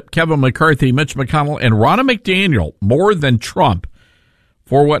leadership, Kevin McCarthy, Mitch McConnell, and Ronna McDaniel more than Trump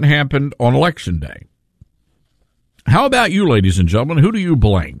for what happened on Election Day. How about you, ladies and gentlemen? Who do you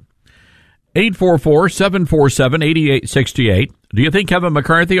blame? 844-747-8868. Do you think Kevin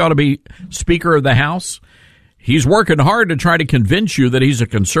McCarthy ought to be Speaker of the House? He's working hard to try to convince you that he's a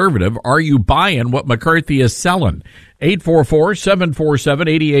conservative. Are you buying what McCarthy is selling?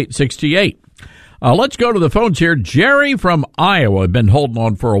 844-747-8868. Let's go to the phones here. Jerry from Iowa, been holding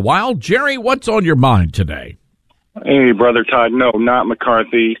on for a while. Jerry, what's on your mind today? Hey, Brother Todd. No, not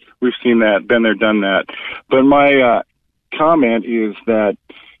McCarthy. We've seen that, been there, done that. But my comment is that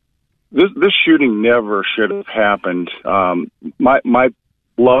this shooting never should have happened. My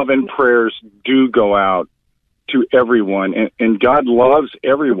love and prayers do go out to everyone, and God loves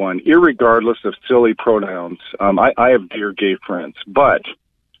everyone, irregardless of silly pronouns. I have dear gay friends, but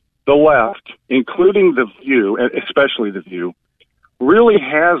the left, including The View, especially The View, really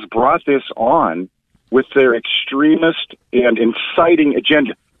has brought this on with their extremist and inciting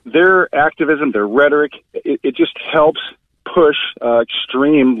agenda. Their activism, their rhetoric, it just helps push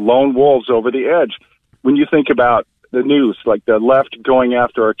extreme lone wolves over the edge. When you think about the news, like the left going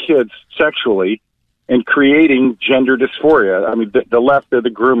after our kids sexually and creating gender dysphoria. I mean, the left, they're the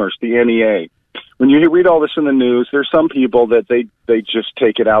groomers, the NEA. When you read all this in the news, there's some people that they just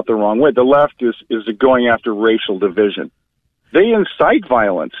take it out the wrong way. The left is going after racial division. They incite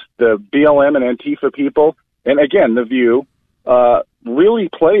violence. The BLM and Antifa people, and again, The View, really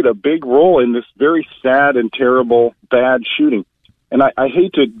played a big role in this very sad and terrible, bad shooting. And I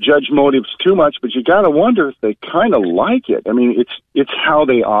hate to judge motives too much, but you got to wonder if they kind of like it. I mean, it's how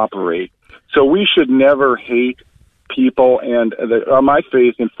they operate. So we should never hate people, and my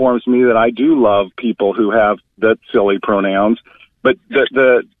faith informs me that I do love people who have the silly pronouns. But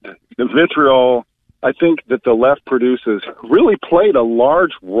the vitriol, I think that the left produces, really played a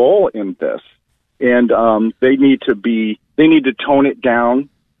large role in this, and they need to tone it down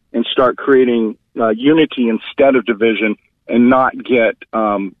and start creating unity instead of division. not get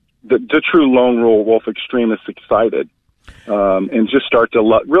the true lone wolf extremists excited, and just start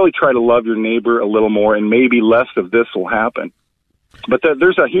to really try to love your neighbor a little more, and maybe less of this will happen. But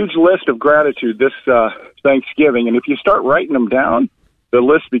there's a huge list of gratitude this Thanksgiving, and if you start writing them down, the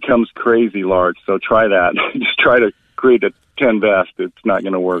list becomes crazy large. So try that. Just try to create a 10 best. It's not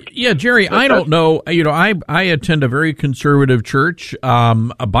going to work. Yeah, Jerry, I don't know. I attend a very conservative church,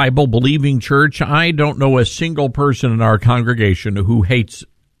 a Bible-believing church. I don't know a single person in our congregation who hates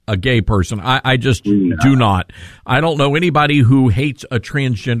a gay person. I just do not. I don't know anybody who hates a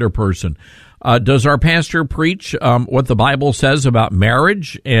transgender person. Does our pastor preach what the Bible says about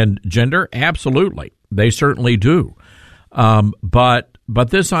marriage and gender? Absolutely. They certainly do. But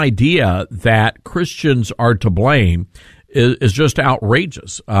this idea that Christians are to blame is just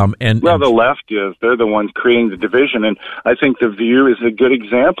outrageous. The left is. They're the ones creating the division, and I think The View is a good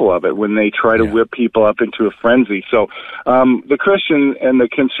example of it when they try to whip people up into a frenzy. So the Christian and the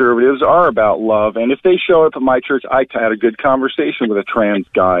conservatives are about love, and if they show up at my church, I had a good conversation with a trans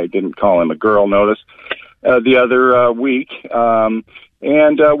guy. I didn't call him a girl, notice, the other week.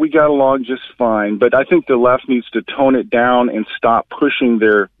 And we got along just fine. But I think the left needs to tone it down and stop pushing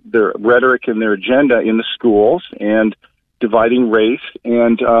their rhetoric and their agenda in the schools and dividing race.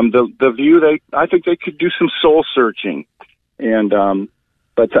 And the View, I think they could do some soul searching. And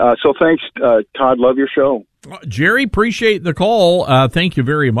so thanks, Todd. Love your show. Jerry, appreciate the call. Thank you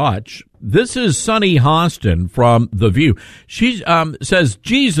very much. This is Sunny Hostin from The View. She says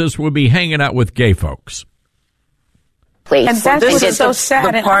Jesus would be hanging out with gay folks. And that's what's so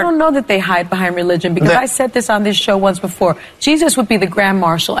sad. And I don't know that they hide behind religion, because I said this on this show once before. Jesus would be the Grand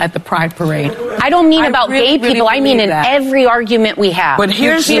Marshal at the Pride Parade. I don't mean about gay people. I mean in every argument we have. But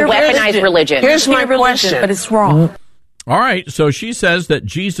here's you weaponize religion. Here's my question. But it's wrong. All right. So she says that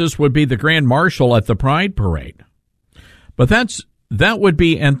Jesus would be the Grand Marshal at the Pride Parade. But that would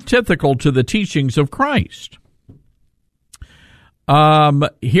be antithetical to the teachings of Christ.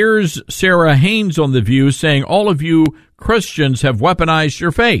 Here's Sarah Haynes on The View saying, all of you Christians have weaponized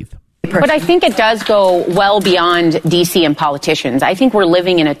your faith. But I think it does go well beyond D.C. and politicians. I think we're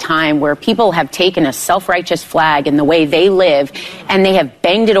living in a time where people have taken a self-righteous flag in the way they live, and they have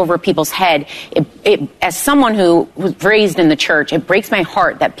banged it over people's head. As someone who was raised in the church, it breaks my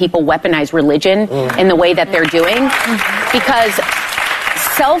heart that people weaponize religion in the way that they're doing, because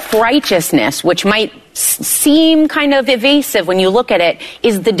self-righteousness, which might seem kind of evasive when you look at it,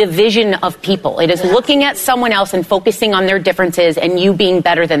 is the division of people. It is looking at someone else and focusing on their differences and you being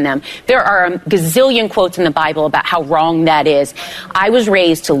better than them. There are a gazillion quotes in the Bible about how wrong that is. I was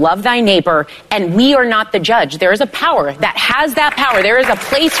raised to love thy neighbor, and we are not the judge. There is a power that has that power. There is a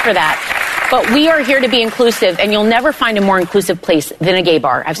place for that. But we are here to be inclusive, and you'll never find a more inclusive place than a gay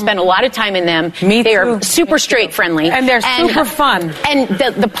bar. I've spent a lot of time in them. They are super straight friendly. And they're super fun. And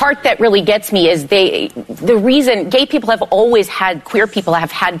the part that really gets me is the reason gay people have always had, queer people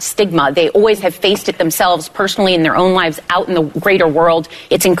have had stigma. They always have faced it themselves personally in their own lives out in the greater world.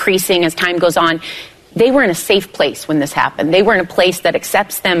 It's increasing as time goes on. They were in a safe place when this happened. They were in a place that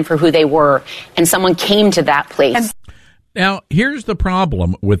accepts them for who they were, and someone came to that place. Now, here's the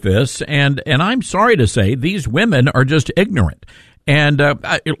problem with this, and I'm sorry to say, these women are just ignorant. And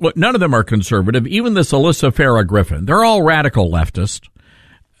look, none of them are conservative. Even this Alyssa Farah Griffin, they're all radical leftists.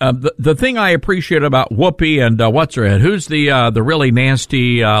 The thing I appreciate about Whoopi and what's her head? Who's the really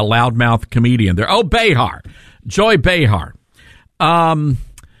nasty loudmouth comedian there? Oh, Behar, Joy Behar.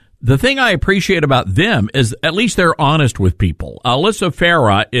 The thing I appreciate about them is at least they're honest with people. Alyssa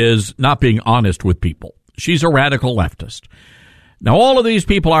Farah is not being honest with people. She's a radical leftist. Now, all of these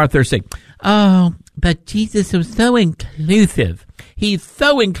people out there saying, "Oh, but Jesus was so inclusive. He's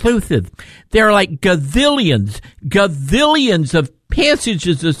so inclusive. There are like gazillions of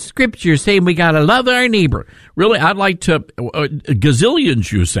passages of scripture saying we got to love our neighbor." Really, I'd like to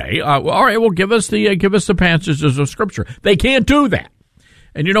gazillions. You say, all right, well, give us the passages of scripture. They can't do that,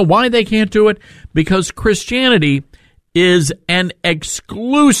 and you know why they can't do it? Because Christianity is an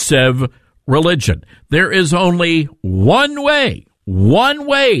exclusive religion. There is only one way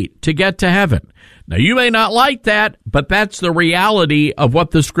to get to heaven. Now, you may not like that, but that's the reality of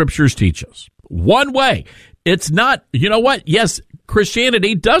what the scriptures teach us. One way. It's not, you know what? Yes,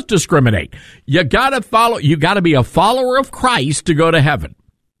 Christianity does discriminate. You gotta be a follower of Christ to go to heaven.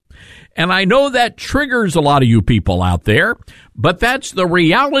 And I know that triggers a lot of you people out there, but that's the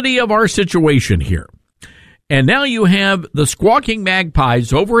reality of our situation here. And now you have the squawking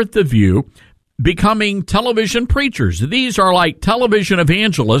magpies over at The View becoming television preachers. These are like television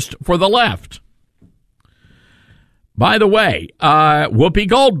evangelists for the left. By the way, Whoopi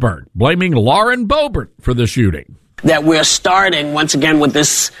Goldberg blaming Lauren Boebert for the shooting. that we're starting once again with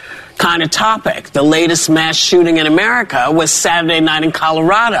this kind of topic. The latest mass shooting in America was Saturday night in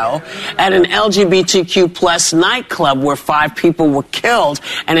Colorado at an LGBTQ plus nightclub where 5 people were killed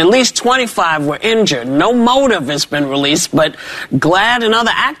and at least 25 were injured. No motive has been released, but GLAAD and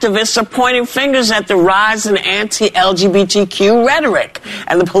other activists are pointing fingers at the rise in anti-LGBTQ rhetoric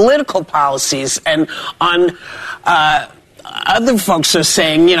and the political policies. And on other folks are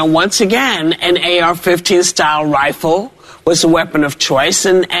saying, once again, an AR-15 style rifle was a weapon of choice.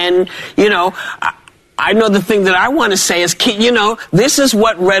 And I know the thing that I want to say is, this is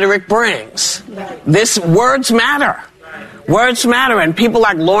what rhetoric brings. Words matter. Words matter. And people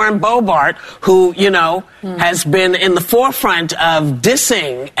like Lauren Boebert, who, has been in the forefront of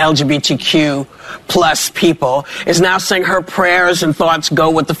dissing LGBTQ plus people, is now saying her prayers and thoughts go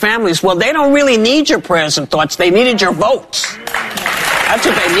with the families. Well, they don't really need your prayers and thoughts. They needed your votes. That's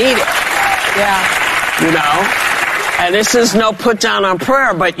what they needed. Yeah. And this is no put down on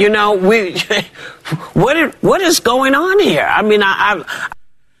prayer, but what is going on here? I mean,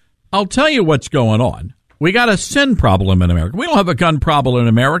 I'll tell you what's going on. We got a sin problem in America. We don't have a gun problem in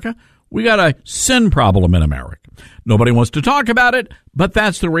America. We got a sin problem in America. Nobody wants to talk about it, but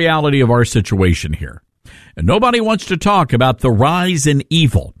that's the reality of our situation here. And nobody wants to talk about the rise in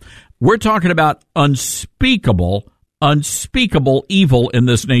evil. We're talking about unspeakable evil in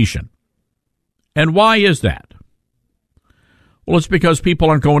this nation. And why is that? Well, it's because people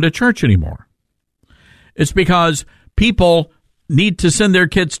aren't going to church anymore. It's because people need to send their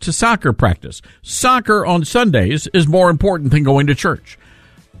kids to soccer practice. Soccer on Sundays is more important than going to church.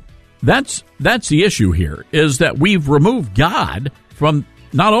 That's the issue here, is that we've removed God from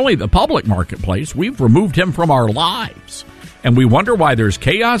not only the public marketplace, we've removed him from our lives. And we wonder why there's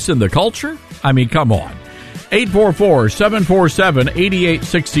chaos in the culture? I mean, come on.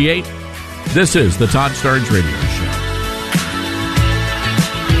 844-747-8868. This is the Todd Starnes Radio Show.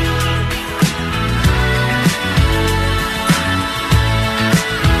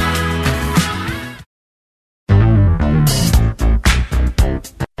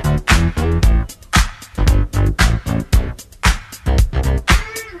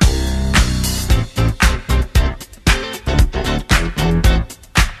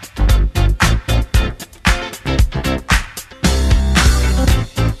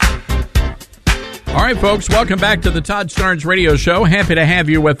 Folks, welcome back to the Todd Starnes Radio Show. Happy to have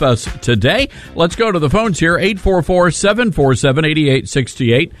you with us today. Let's go to the phones here,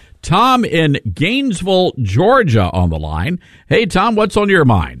 844-747-8868. Tom in Gainesville, Georgia on the line. Hey, Tom, what's on your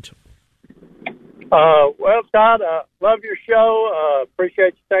mind? Well, Todd, love your show.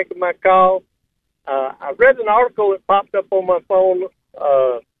 Appreciate you taking my call. I read an article that popped up on my phone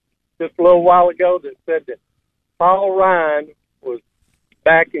just a little while ago that said that Paul Ryan was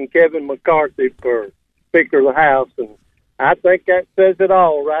backing Kevin McCarthy for Speaker of the House, and I think that says it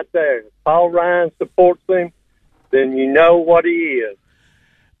all right there. If Paul Ryan supports him, then you know what he is.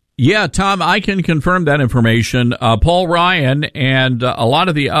 Yeah, Tom, I can confirm that information. Paul Ryan and a lot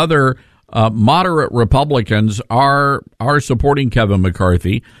of the other moderate Republicans are supporting Kevin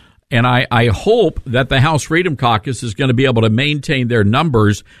McCarthy, and I hope that the House Freedom Caucus is going to be able to maintain their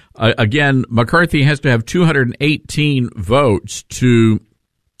numbers. Again, McCarthy has to have 218 votes to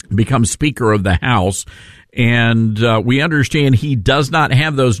become Speaker of the House, and we understand he does not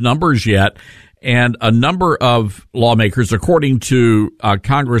have those numbers yet. And a number of lawmakers, according to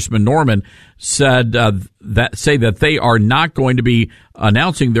Congressman Norman, said that they are not going to be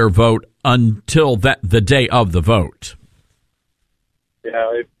announcing their vote until the day of the vote.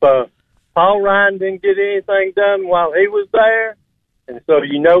 Yeah, if Paul Ryan didn't get anything done while he was there, and so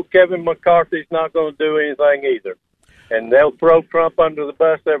Kevin McCarthy's not going to do anything either. And they'll throw Trump under the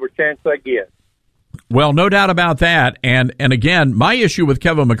bus every chance they get. Well, no doubt about that. And again, my issue with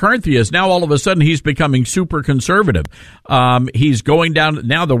Kevin McCarthy is now all of a sudden he's becoming super conservative. He's going down.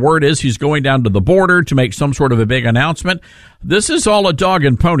 Now the word is he's going down to the border to make some sort of a big announcement. This is all a dog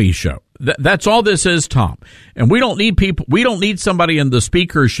and pony show. That's all this is, Tom. And we don't need people. We don't need somebody in the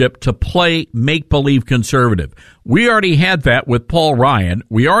speakership to play make-believe conservative. We already had that with Paul Ryan.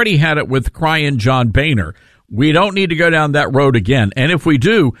 We already had it with crying John Boehner. We don't need to go down that road again. And if we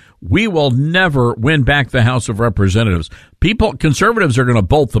do, we will never win back the House of Representatives. Conservatives are going to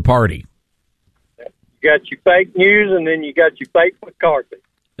bolt the party. You got your fake news, and then you got your fake McCarthy.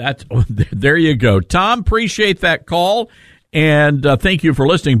 There you go. Tom, appreciate that call, and thank you for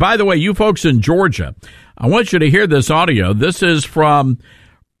listening. By the way, you folks in Georgia, I want you to hear this audio. This is from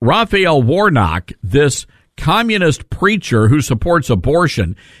Raphael Warnock, this communist preacher who supports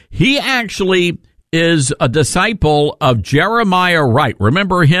abortion. He actually is a disciple of Jeremiah Wright.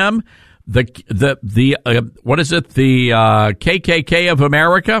 Remember him? what is it? The KKK of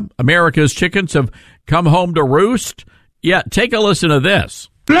America? America's chickens have come home to roost? Yeah, take a listen to this.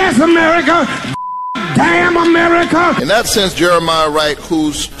 Bless America! Damn America! In that sense, Jeremiah Wright,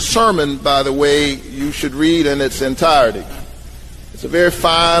 whose sermon, by the way, you should read in its entirety. It's a very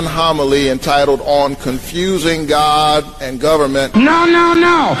fine homily entitled On Confusing God and Government. No.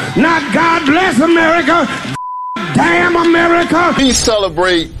 Not God bless America. Damn America. We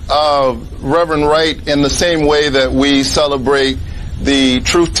celebrate Reverend Wright in the same way that we celebrate the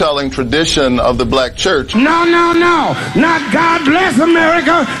truth-telling tradition of the black church. No. Not God bless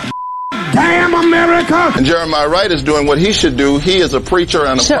America. Damn America. And Jeremiah Wright is doing what he should do. He is a preacher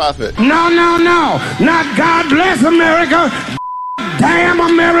and a prophet. No. Not God bless America. Damn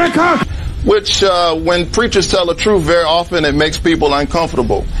America. Which, when preachers tell the truth, very often it makes people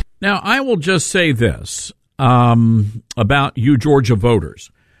uncomfortable. Now, I will just say this about you Georgia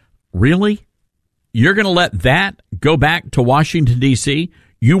voters. Really? You're going to let that go back to Washington, D.C.?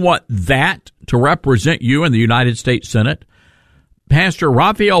 You want that to represent you in the United States Senate? Pastor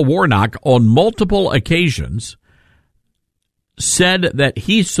Raphael Warnock, on multiple occasions, said that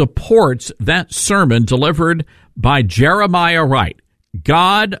he supports that sermon delivered by Jeremiah Wright.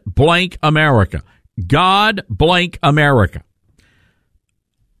 God blank America. God blank America.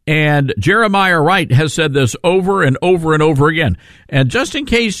 And Jeremiah Wright has said this over and over and over again. And just in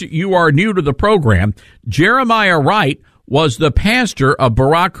case you are new to the program, Jeremiah Wright was the pastor of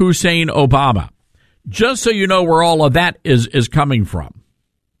Barack Hussein Obama. Just so you know where all of that is coming from.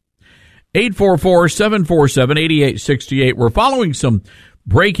 844-747-8868. We're following some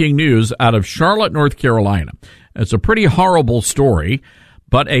breaking news out of Charlotte, North Carolina. It's a pretty horrible story,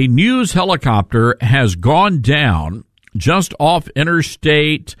 but a news helicopter has gone down just off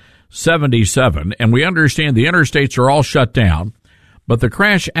Interstate 77, and we understand the interstates are all shut down, but the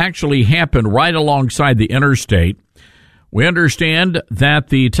crash actually happened right alongside the interstate. We understand that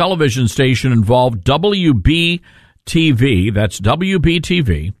the television station involved WBTV, that's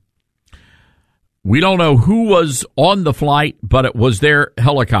WBTV. We don't know who was on the flight, but it was their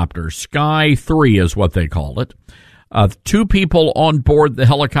helicopter. Sky 3 is what they called it. 2 people on board the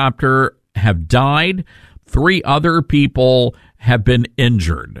helicopter have died. 3 other people have been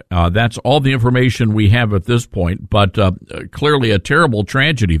injured. That's all the information we have at this point, but clearly a terrible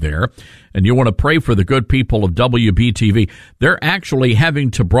tragedy there. And you want to pray for the good people of WBTV. They're actually having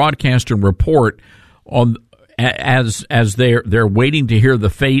to broadcast and report on as they're waiting to hear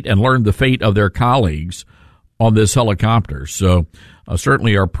the fate and learn the fate of their colleagues on this helicopter. So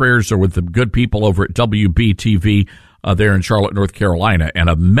certainly our prayers are with the good people over at WBTV there in Charlotte, North Carolina, and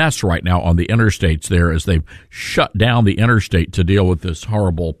a mess right now on the interstates there as they've shut down the interstate to deal with this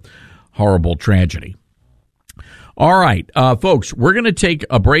horrible, horrible tragedy. All right, folks, we're going to take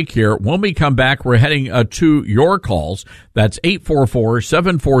a break here. When we come back, we're heading to your calls. That's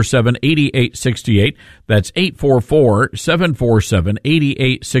 844-747-8868. That's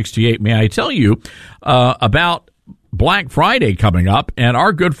 844-747-8868. May I tell you about Black Friday coming up, and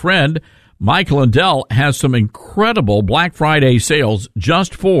our good friend Mike Lindell has some incredible Black Friday sales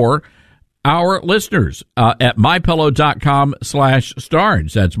just for our listeners at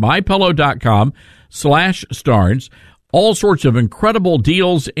mypillow.com/Starnes. That's mypillow.com/Starnes. All sorts of incredible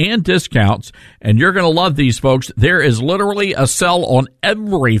deals and discounts, and you're going to love these, folks. There is literally a sale on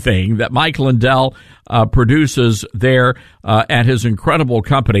everything that Mike Lindell produces there at his incredible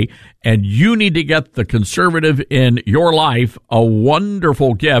company, and you need to get the conservative in your life a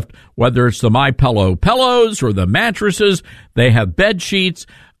wonderful gift, whether it's the MyPillow pillows or the mattresses. They have bed sheets.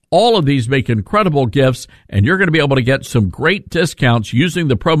 All of these make incredible gifts, and you're going to be able to get some great discounts using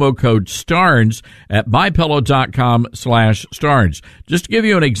the promo code STARNS at mypillow.com/Starnes. Just to give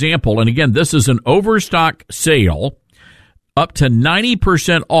you an example, and again, this is an overstock sale, up to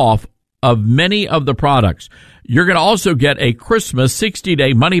 90% off of many of the products. You're going to also get a Christmas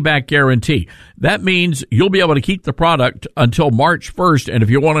 60-day money-back guarantee. That means you'll be able to keep the product until March 1st, and if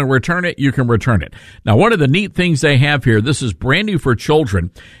you want to return it, you can return it. Now, one of the neat things they have here, this is brand new for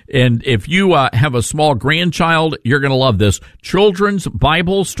children, and if you have a small grandchild, you're going to love this. Children's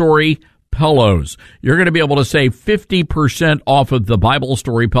Bible Story pillows. You're going to be able to save 50% off of the Bible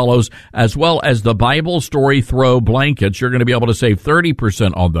Story pillows, as well as the Bible Story throw blankets. You're going to be able to save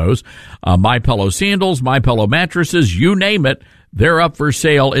 30% on those. MyPillow sandals, MyPillow mattresses, you name it, they're up for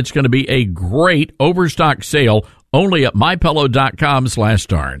sale. It's going to be a great overstock sale only at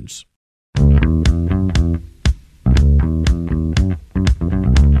mypillow.com/Starnes.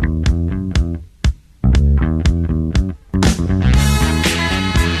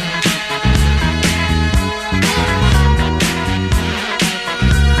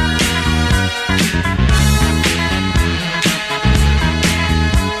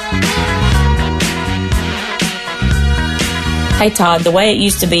 Hey, Todd, the way it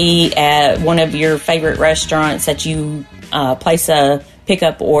used to be at one of your favorite restaurants that you place a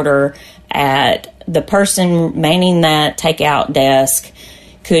pickup order at, the person manning that takeout desk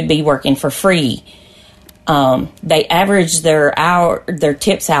could be working for free. They average their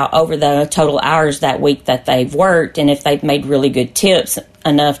tips out over the total hours that week that they've worked, and if they've made really good tips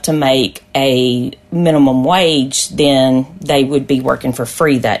enough to make a minimum wage, then they would be working for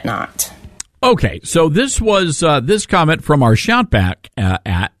free that night. Okay, so this was this comment from our Shoutback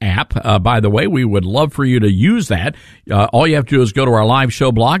app. By the way, we would love for you to use that. All you have to do is go to our live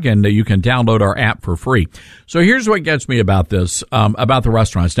show blog, and you can download our app for free. So here's what gets me about this, about the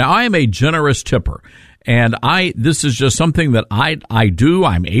restaurants. Now, I am a generous tipper, and this is just something that I do.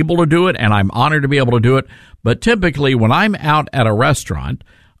 I'm able to do it, and I'm honored to be able to do it. But typically, when I'm out at a restaurant,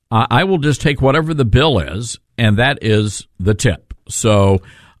 I will just take whatever the bill is, and that is the tip. So.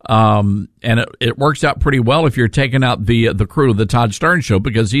 And it works out pretty well if you're taking out the crew of the Todd Stern Show,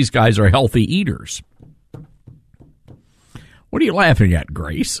 because these guys are healthy eaters. What are you laughing at,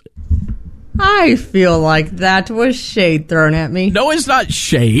 Grace? I feel like that was shade thrown at me. No, it's not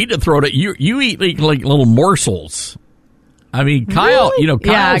shade thrown at you. You eat like little morsels. I mean, Kyle, really?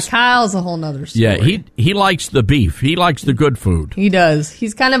 Kyle's, Kyle's a whole nother story. Yeah, he likes the beef. He likes the good food. He does.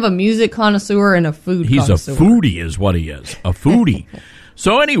 He's kind of a music connoisseur and a food connoisseur. He's a foodie is what he is. A foodie.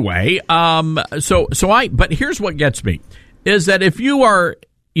 So anyway, but here's what gets me is that if you're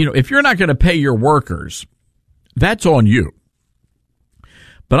not going to pay your workers, that's on you.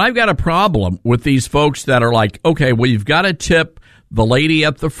 But I've got a problem with these folks that are like, okay, well, you've got to tip the lady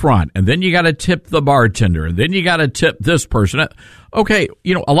at the front, and then you got to tip the bartender, and then you got to tip this person. Okay,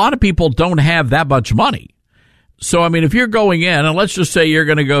 a lot of people don't have that much money. So, I mean, if you're going in, and let's just say you're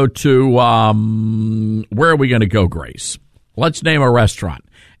going to go to, where are we going to go, Grace? Let's name a restaurant.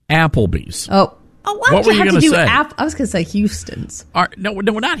 Applebee's. Oh, why what did you were have to do say? I was going to say Houston's. No,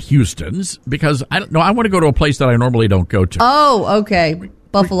 not Houston's, because I want to go to a place that I normally don't go to. Oh, okay.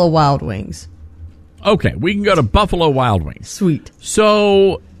 Buffalo Wild Wings. Okay, we can go to Buffalo Wild Wings. Sweet.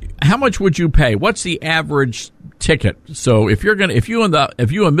 So, how much would you pay? What's the average ticket? So, if you and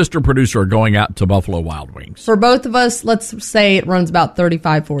Mr. Producer are going out to Buffalo Wild Wings, for both of us, let's say it runs about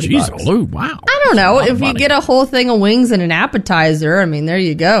 $35-40. Jeez, Lou, wow! I don't know if you get a whole thing of wings and an appetizer. I mean, there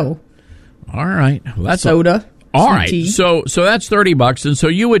you go. All right, well, that's soda. All right, so that's $30, and so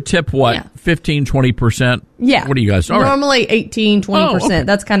you would tip what, 15-20%? Yeah. What do you guys? All normally 18-20%. Okay.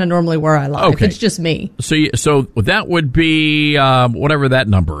 That's kind of normally where I lie. Okay. If it's just me. So that would be whatever that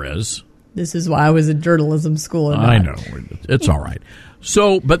number is. This is why I was in journalism school. I know, it's all right.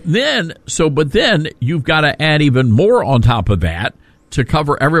 But then you've got to add even more on top of that to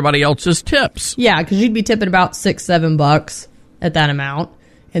cover everybody else's tips. Yeah, because you'd be tipping about $6-7 at that amount,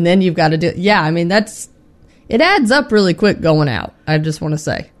 and then you've got to do. Yeah, I mean it adds up really quick going out. I just want to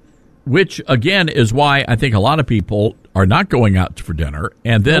say. Which, again, is why I think a lot of people are not going out for dinner.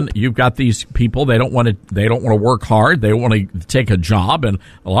 And then you've got these people, they don't want to work hard. They want to take a job. And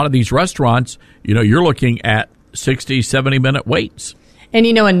a lot of these restaurants, you're looking at 60, 70-minute waits. And,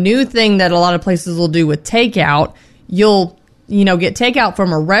 a new thing that a lot of places will do with takeout, you'll, get takeout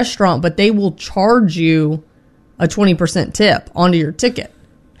from a restaurant, but they will charge you a 20% tip onto your ticket.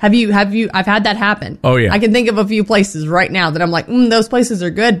 Have you? I've had that happen. Oh, yeah. I can think of a few places right now that I'm like, those places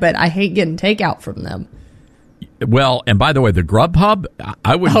are good, but I hate getting takeout from them. Well, and by the way, the Grubhub,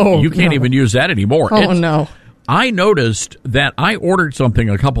 you can't even use that anymore. No. I noticed that I ordered something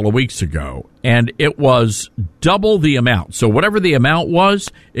a couple of weeks ago, and it was double the amount. So whatever the amount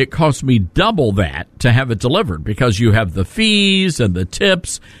was, it cost me double that to have it delivered, because you have the fees and the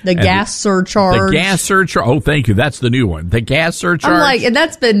tips. The gas surcharge. The gas surcharge. Oh, thank you. That's the new one. The gas surcharge. I'm like, and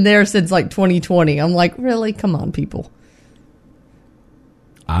that's been there since 2020. I'm like, really? Come on, people.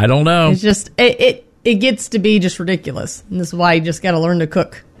 I don't know. It's just, it gets to be just ridiculous. And this is why you just got to learn to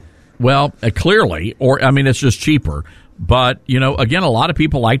cook. Well, clearly, it's just cheaper. But, again, a lot of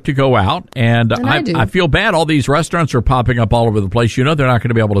people like to go out, and I feel bad. All these restaurants are popping up all over the place. They're not going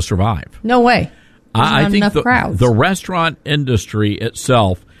to be able to survive. No way. I think crowds. The restaurant industry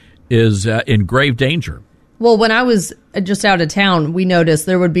itself is in grave danger. Well, when I was just out of town, we noticed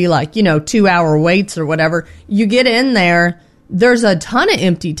there would be 2-hour waits or whatever. You get in there, there's a ton of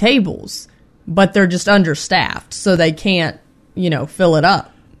empty tables, but they're just understaffed, so they can't, fill it up.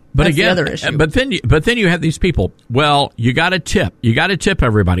 But That's again, the other issue. But then you have these people. Well, you got to tip. You got to tip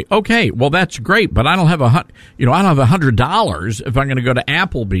everybody. Okay, well that's great, but I don't have I don't have $100 if I'm going to go to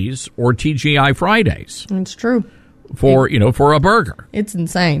Applebee's or TGI Fridays. That's true. for a burger. It's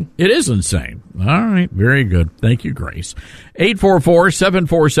insane. It is insane. All right. Very good. Thank you, Grace.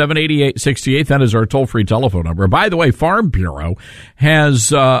 844-747-8868. That is our toll-free telephone number. By the way, Farm Bureau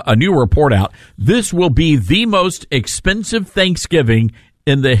has a new report out. This will be the most expensive Thanksgiving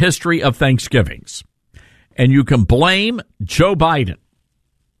in the history of Thanksgivings. And you can blame Joe Biden.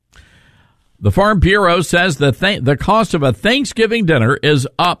 The Farm Bureau says that the cost of a Thanksgiving dinner is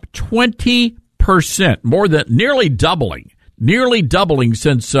up 20%, nearly doubling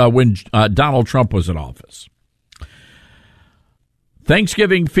since when Donald Trump was in office.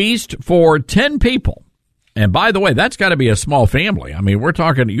 Thanksgiving feast for 10 people. And by the way, that's got to be a small family. I mean, we're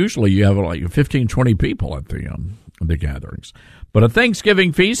talking, usually you have like 15, 20 people at the gatherings. But a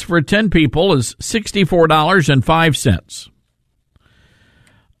Thanksgiving feast for 10 people is $64.05.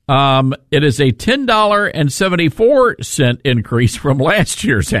 It is a $10.74 increase from last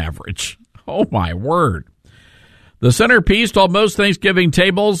year's average. Oh, my word. The centerpiece on most Thanksgiving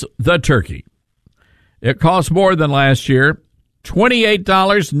tables, the turkey. It costs more than last year,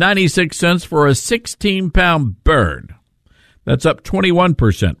 $28.96 for a 16-pound bird. That's up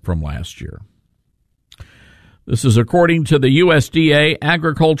 21% from last year. This is according to the USDA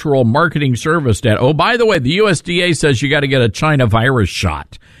Agricultural Marketing Service data. Oh, by the way, the USDA says you got to get a China virus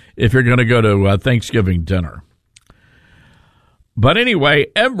shot if you're going to go to Thanksgiving dinner. But anyway,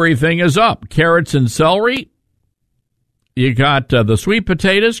 everything is up. Carrots and celery. You got the sweet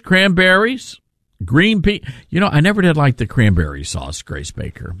potatoes, cranberries, green pea. I never did like the cranberry sauce, Grace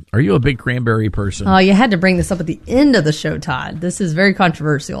Baker. Are you a big cranberry person? Oh, you had to bring this up at the end of the show, Todd. This is very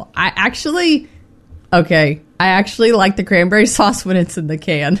controversial. I actually like the cranberry sauce when it's in the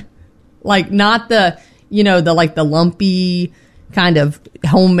can. Like, not the lumpy kind of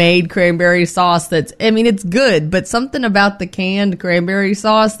homemade cranberry sauce it's good, but something about the canned cranberry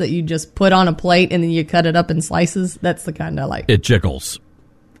sauce that you just put on a plate and then you cut it up in slices, that's the kind I like. It jiggles.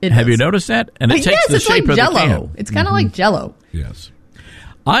 Have you noticed that? And it takes the shape of Jell-O. the can. It's kind of like Jell-O. Yes.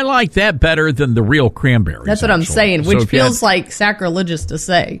 I like that better than the real cranberries. That's what I'm saying, which feels like sacrilegious to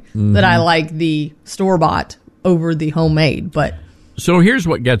say that I like the store-bought over the homemade, but... So here's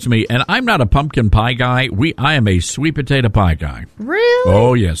what gets me, and I'm not a pumpkin pie guy. I am a sweet potato pie guy. Really?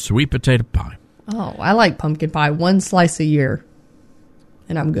 Oh, yes, sweet potato pie. Oh, I like pumpkin pie, one slice a year,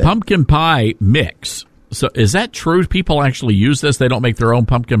 and I'm good. Pumpkin pie mix. So is that true? People actually use this? They don't make their own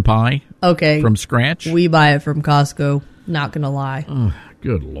pumpkin pie? Okay. From scratch? We buy it from Costco, not going to lie. Oh,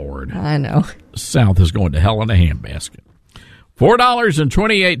 good Lord. I know. South is going to hell in a handbasket.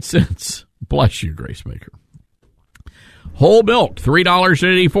 $4.28. Bless you, Grace Baker. Whole milk,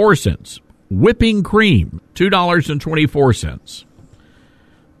 $3.84. Whipping cream, $2.24.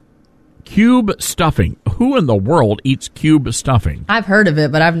 Cube stuffing. Who in the world eats cube stuffing? I've heard of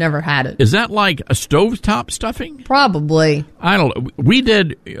it, but I've never had it. Is that like a stovetop stuffing? Probably. I don't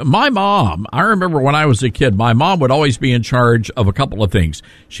know. My mom, I remember when I was a kid, my mom would always be in charge of a couple of things.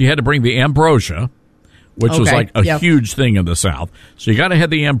 She had to bring the ambrosia, which was like a huge thing in the South. So you got to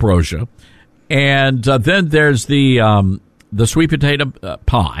have the ambrosia. And then there's the sweet potato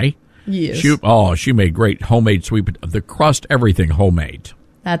pie. Yes. She made great homemade sweet potato. The crust, everything homemade.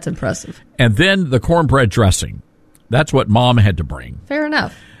 That's impressive. And then the cornbread dressing. That's what Mom had to bring. Fair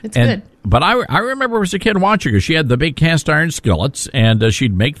enough. It's good. But I remember as a kid watching her. She had the big cast iron skillets, and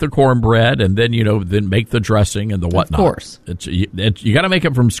she'd make the cornbread, and then then make the dressing and the whatnot. Of course. You got to make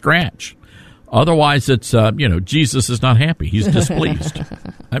it from scratch. Otherwise, it's Jesus is not happy. He's displeased.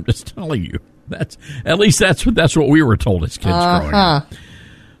 I'm just telling you. That's what we were told as kids growing up.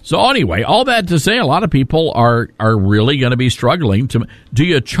 So anyway, all that to say, a lot of people are really going to be struggling to. Do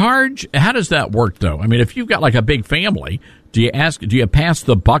you charge? How does that work, though? I mean, if you've got like a big family, do you pass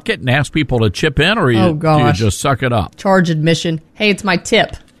the bucket and ask people to chip in, or do you just suck it up? Charge admission. Hey, it's my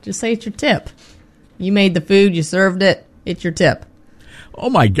tip. Just say it's your tip. You made the food, you served it. It's your tip. Oh,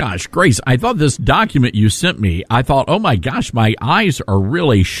 my gosh, Grace, I thought this document you sent me, I thought, oh, my gosh, my eyes are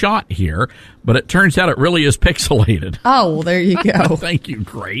really shot here, but it turns out it really is pixelated. Oh, well, there you go. Thank you,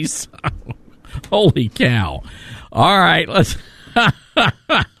 Grace. Holy cow. All right, let's...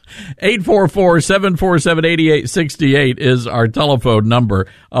 844-747-8868 is our telephone number.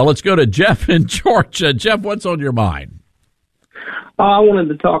 Let's go to Jeff in Georgia. Jeff, what's on your mind? I wanted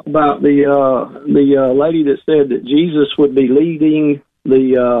to talk about the lady that said that Jesus would be leading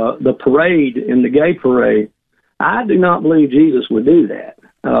the parade in the gay parade. I do not believe Jesus would do that.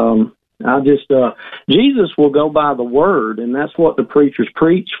 Jesus will go by the word, and that's what the preachers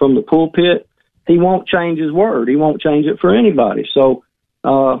preach from the pulpit. He won't change his word. He won't change it for anybody. So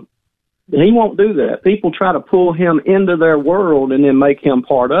he won't do that. People try to pull him into their world and then make him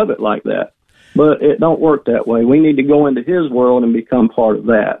part of it like that. but it don't work that way. We need to go into his world and become part of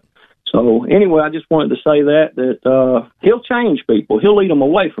that. So anyway, I just wanted to say that he'll change people. He'll lead them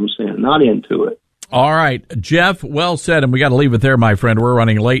away from sin, not into it. All right, Jeff, well said, and we got to leave it there, my friend. We're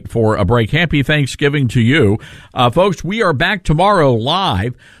running late for a break. Happy Thanksgiving to you. Folks, we are back tomorrow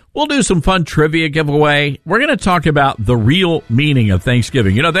live. We'll do some fun trivia giveaway. We're going to talk about the real meaning of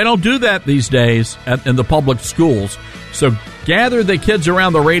Thanksgiving. You know, they don't do that these days in the public schools. So gather the kids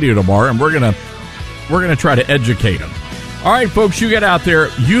around the radio tomorrow, and we're going to try to educate them. All right, folks, you get out there.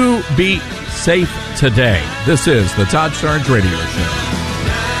 You be safe today. This is the Todd Starnes Radio Show.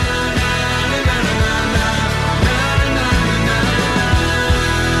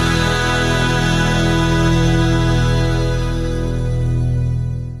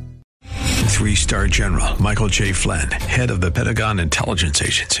 Three-star General Michael J. Flynn, head of the Pentagon Intelligence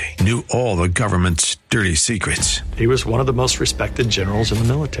Agency, knew all the government's dirty secrets. He was one of the most respected generals in the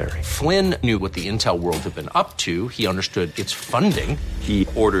military. Flynn knew what the intel world had been up to. He understood its funding. He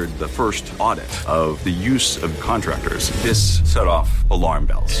ordered the first audit of the use of contractors. This set off alarm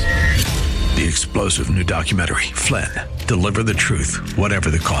bells. The explosive new documentary, Flynn, Deliver the Truth, Whatever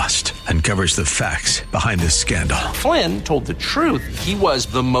the Cost, uncovers the facts behind this scandal. Flynn told the truth. He was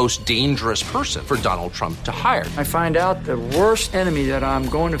the most dangerous person for Donald Trump to hire. I find out the worst enemy that I'm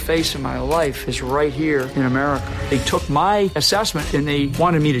going to face in my life is right here in America. They took my assessment and they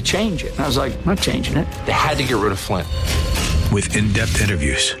wanted me to change it. And I was like, I'm not changing it. They had to get rid of Flynn. With in-depth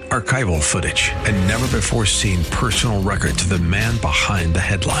interviews, archival footage, and never-before-seen personal records of the man behind the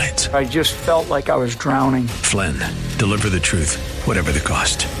headlines. I just felt like I was drowning. Flynn, Deliver the Truth, Whatever the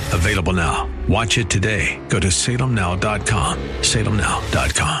Cost. Available now. Watch it today. Go to salemnow.com.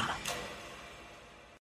 salemnow.com.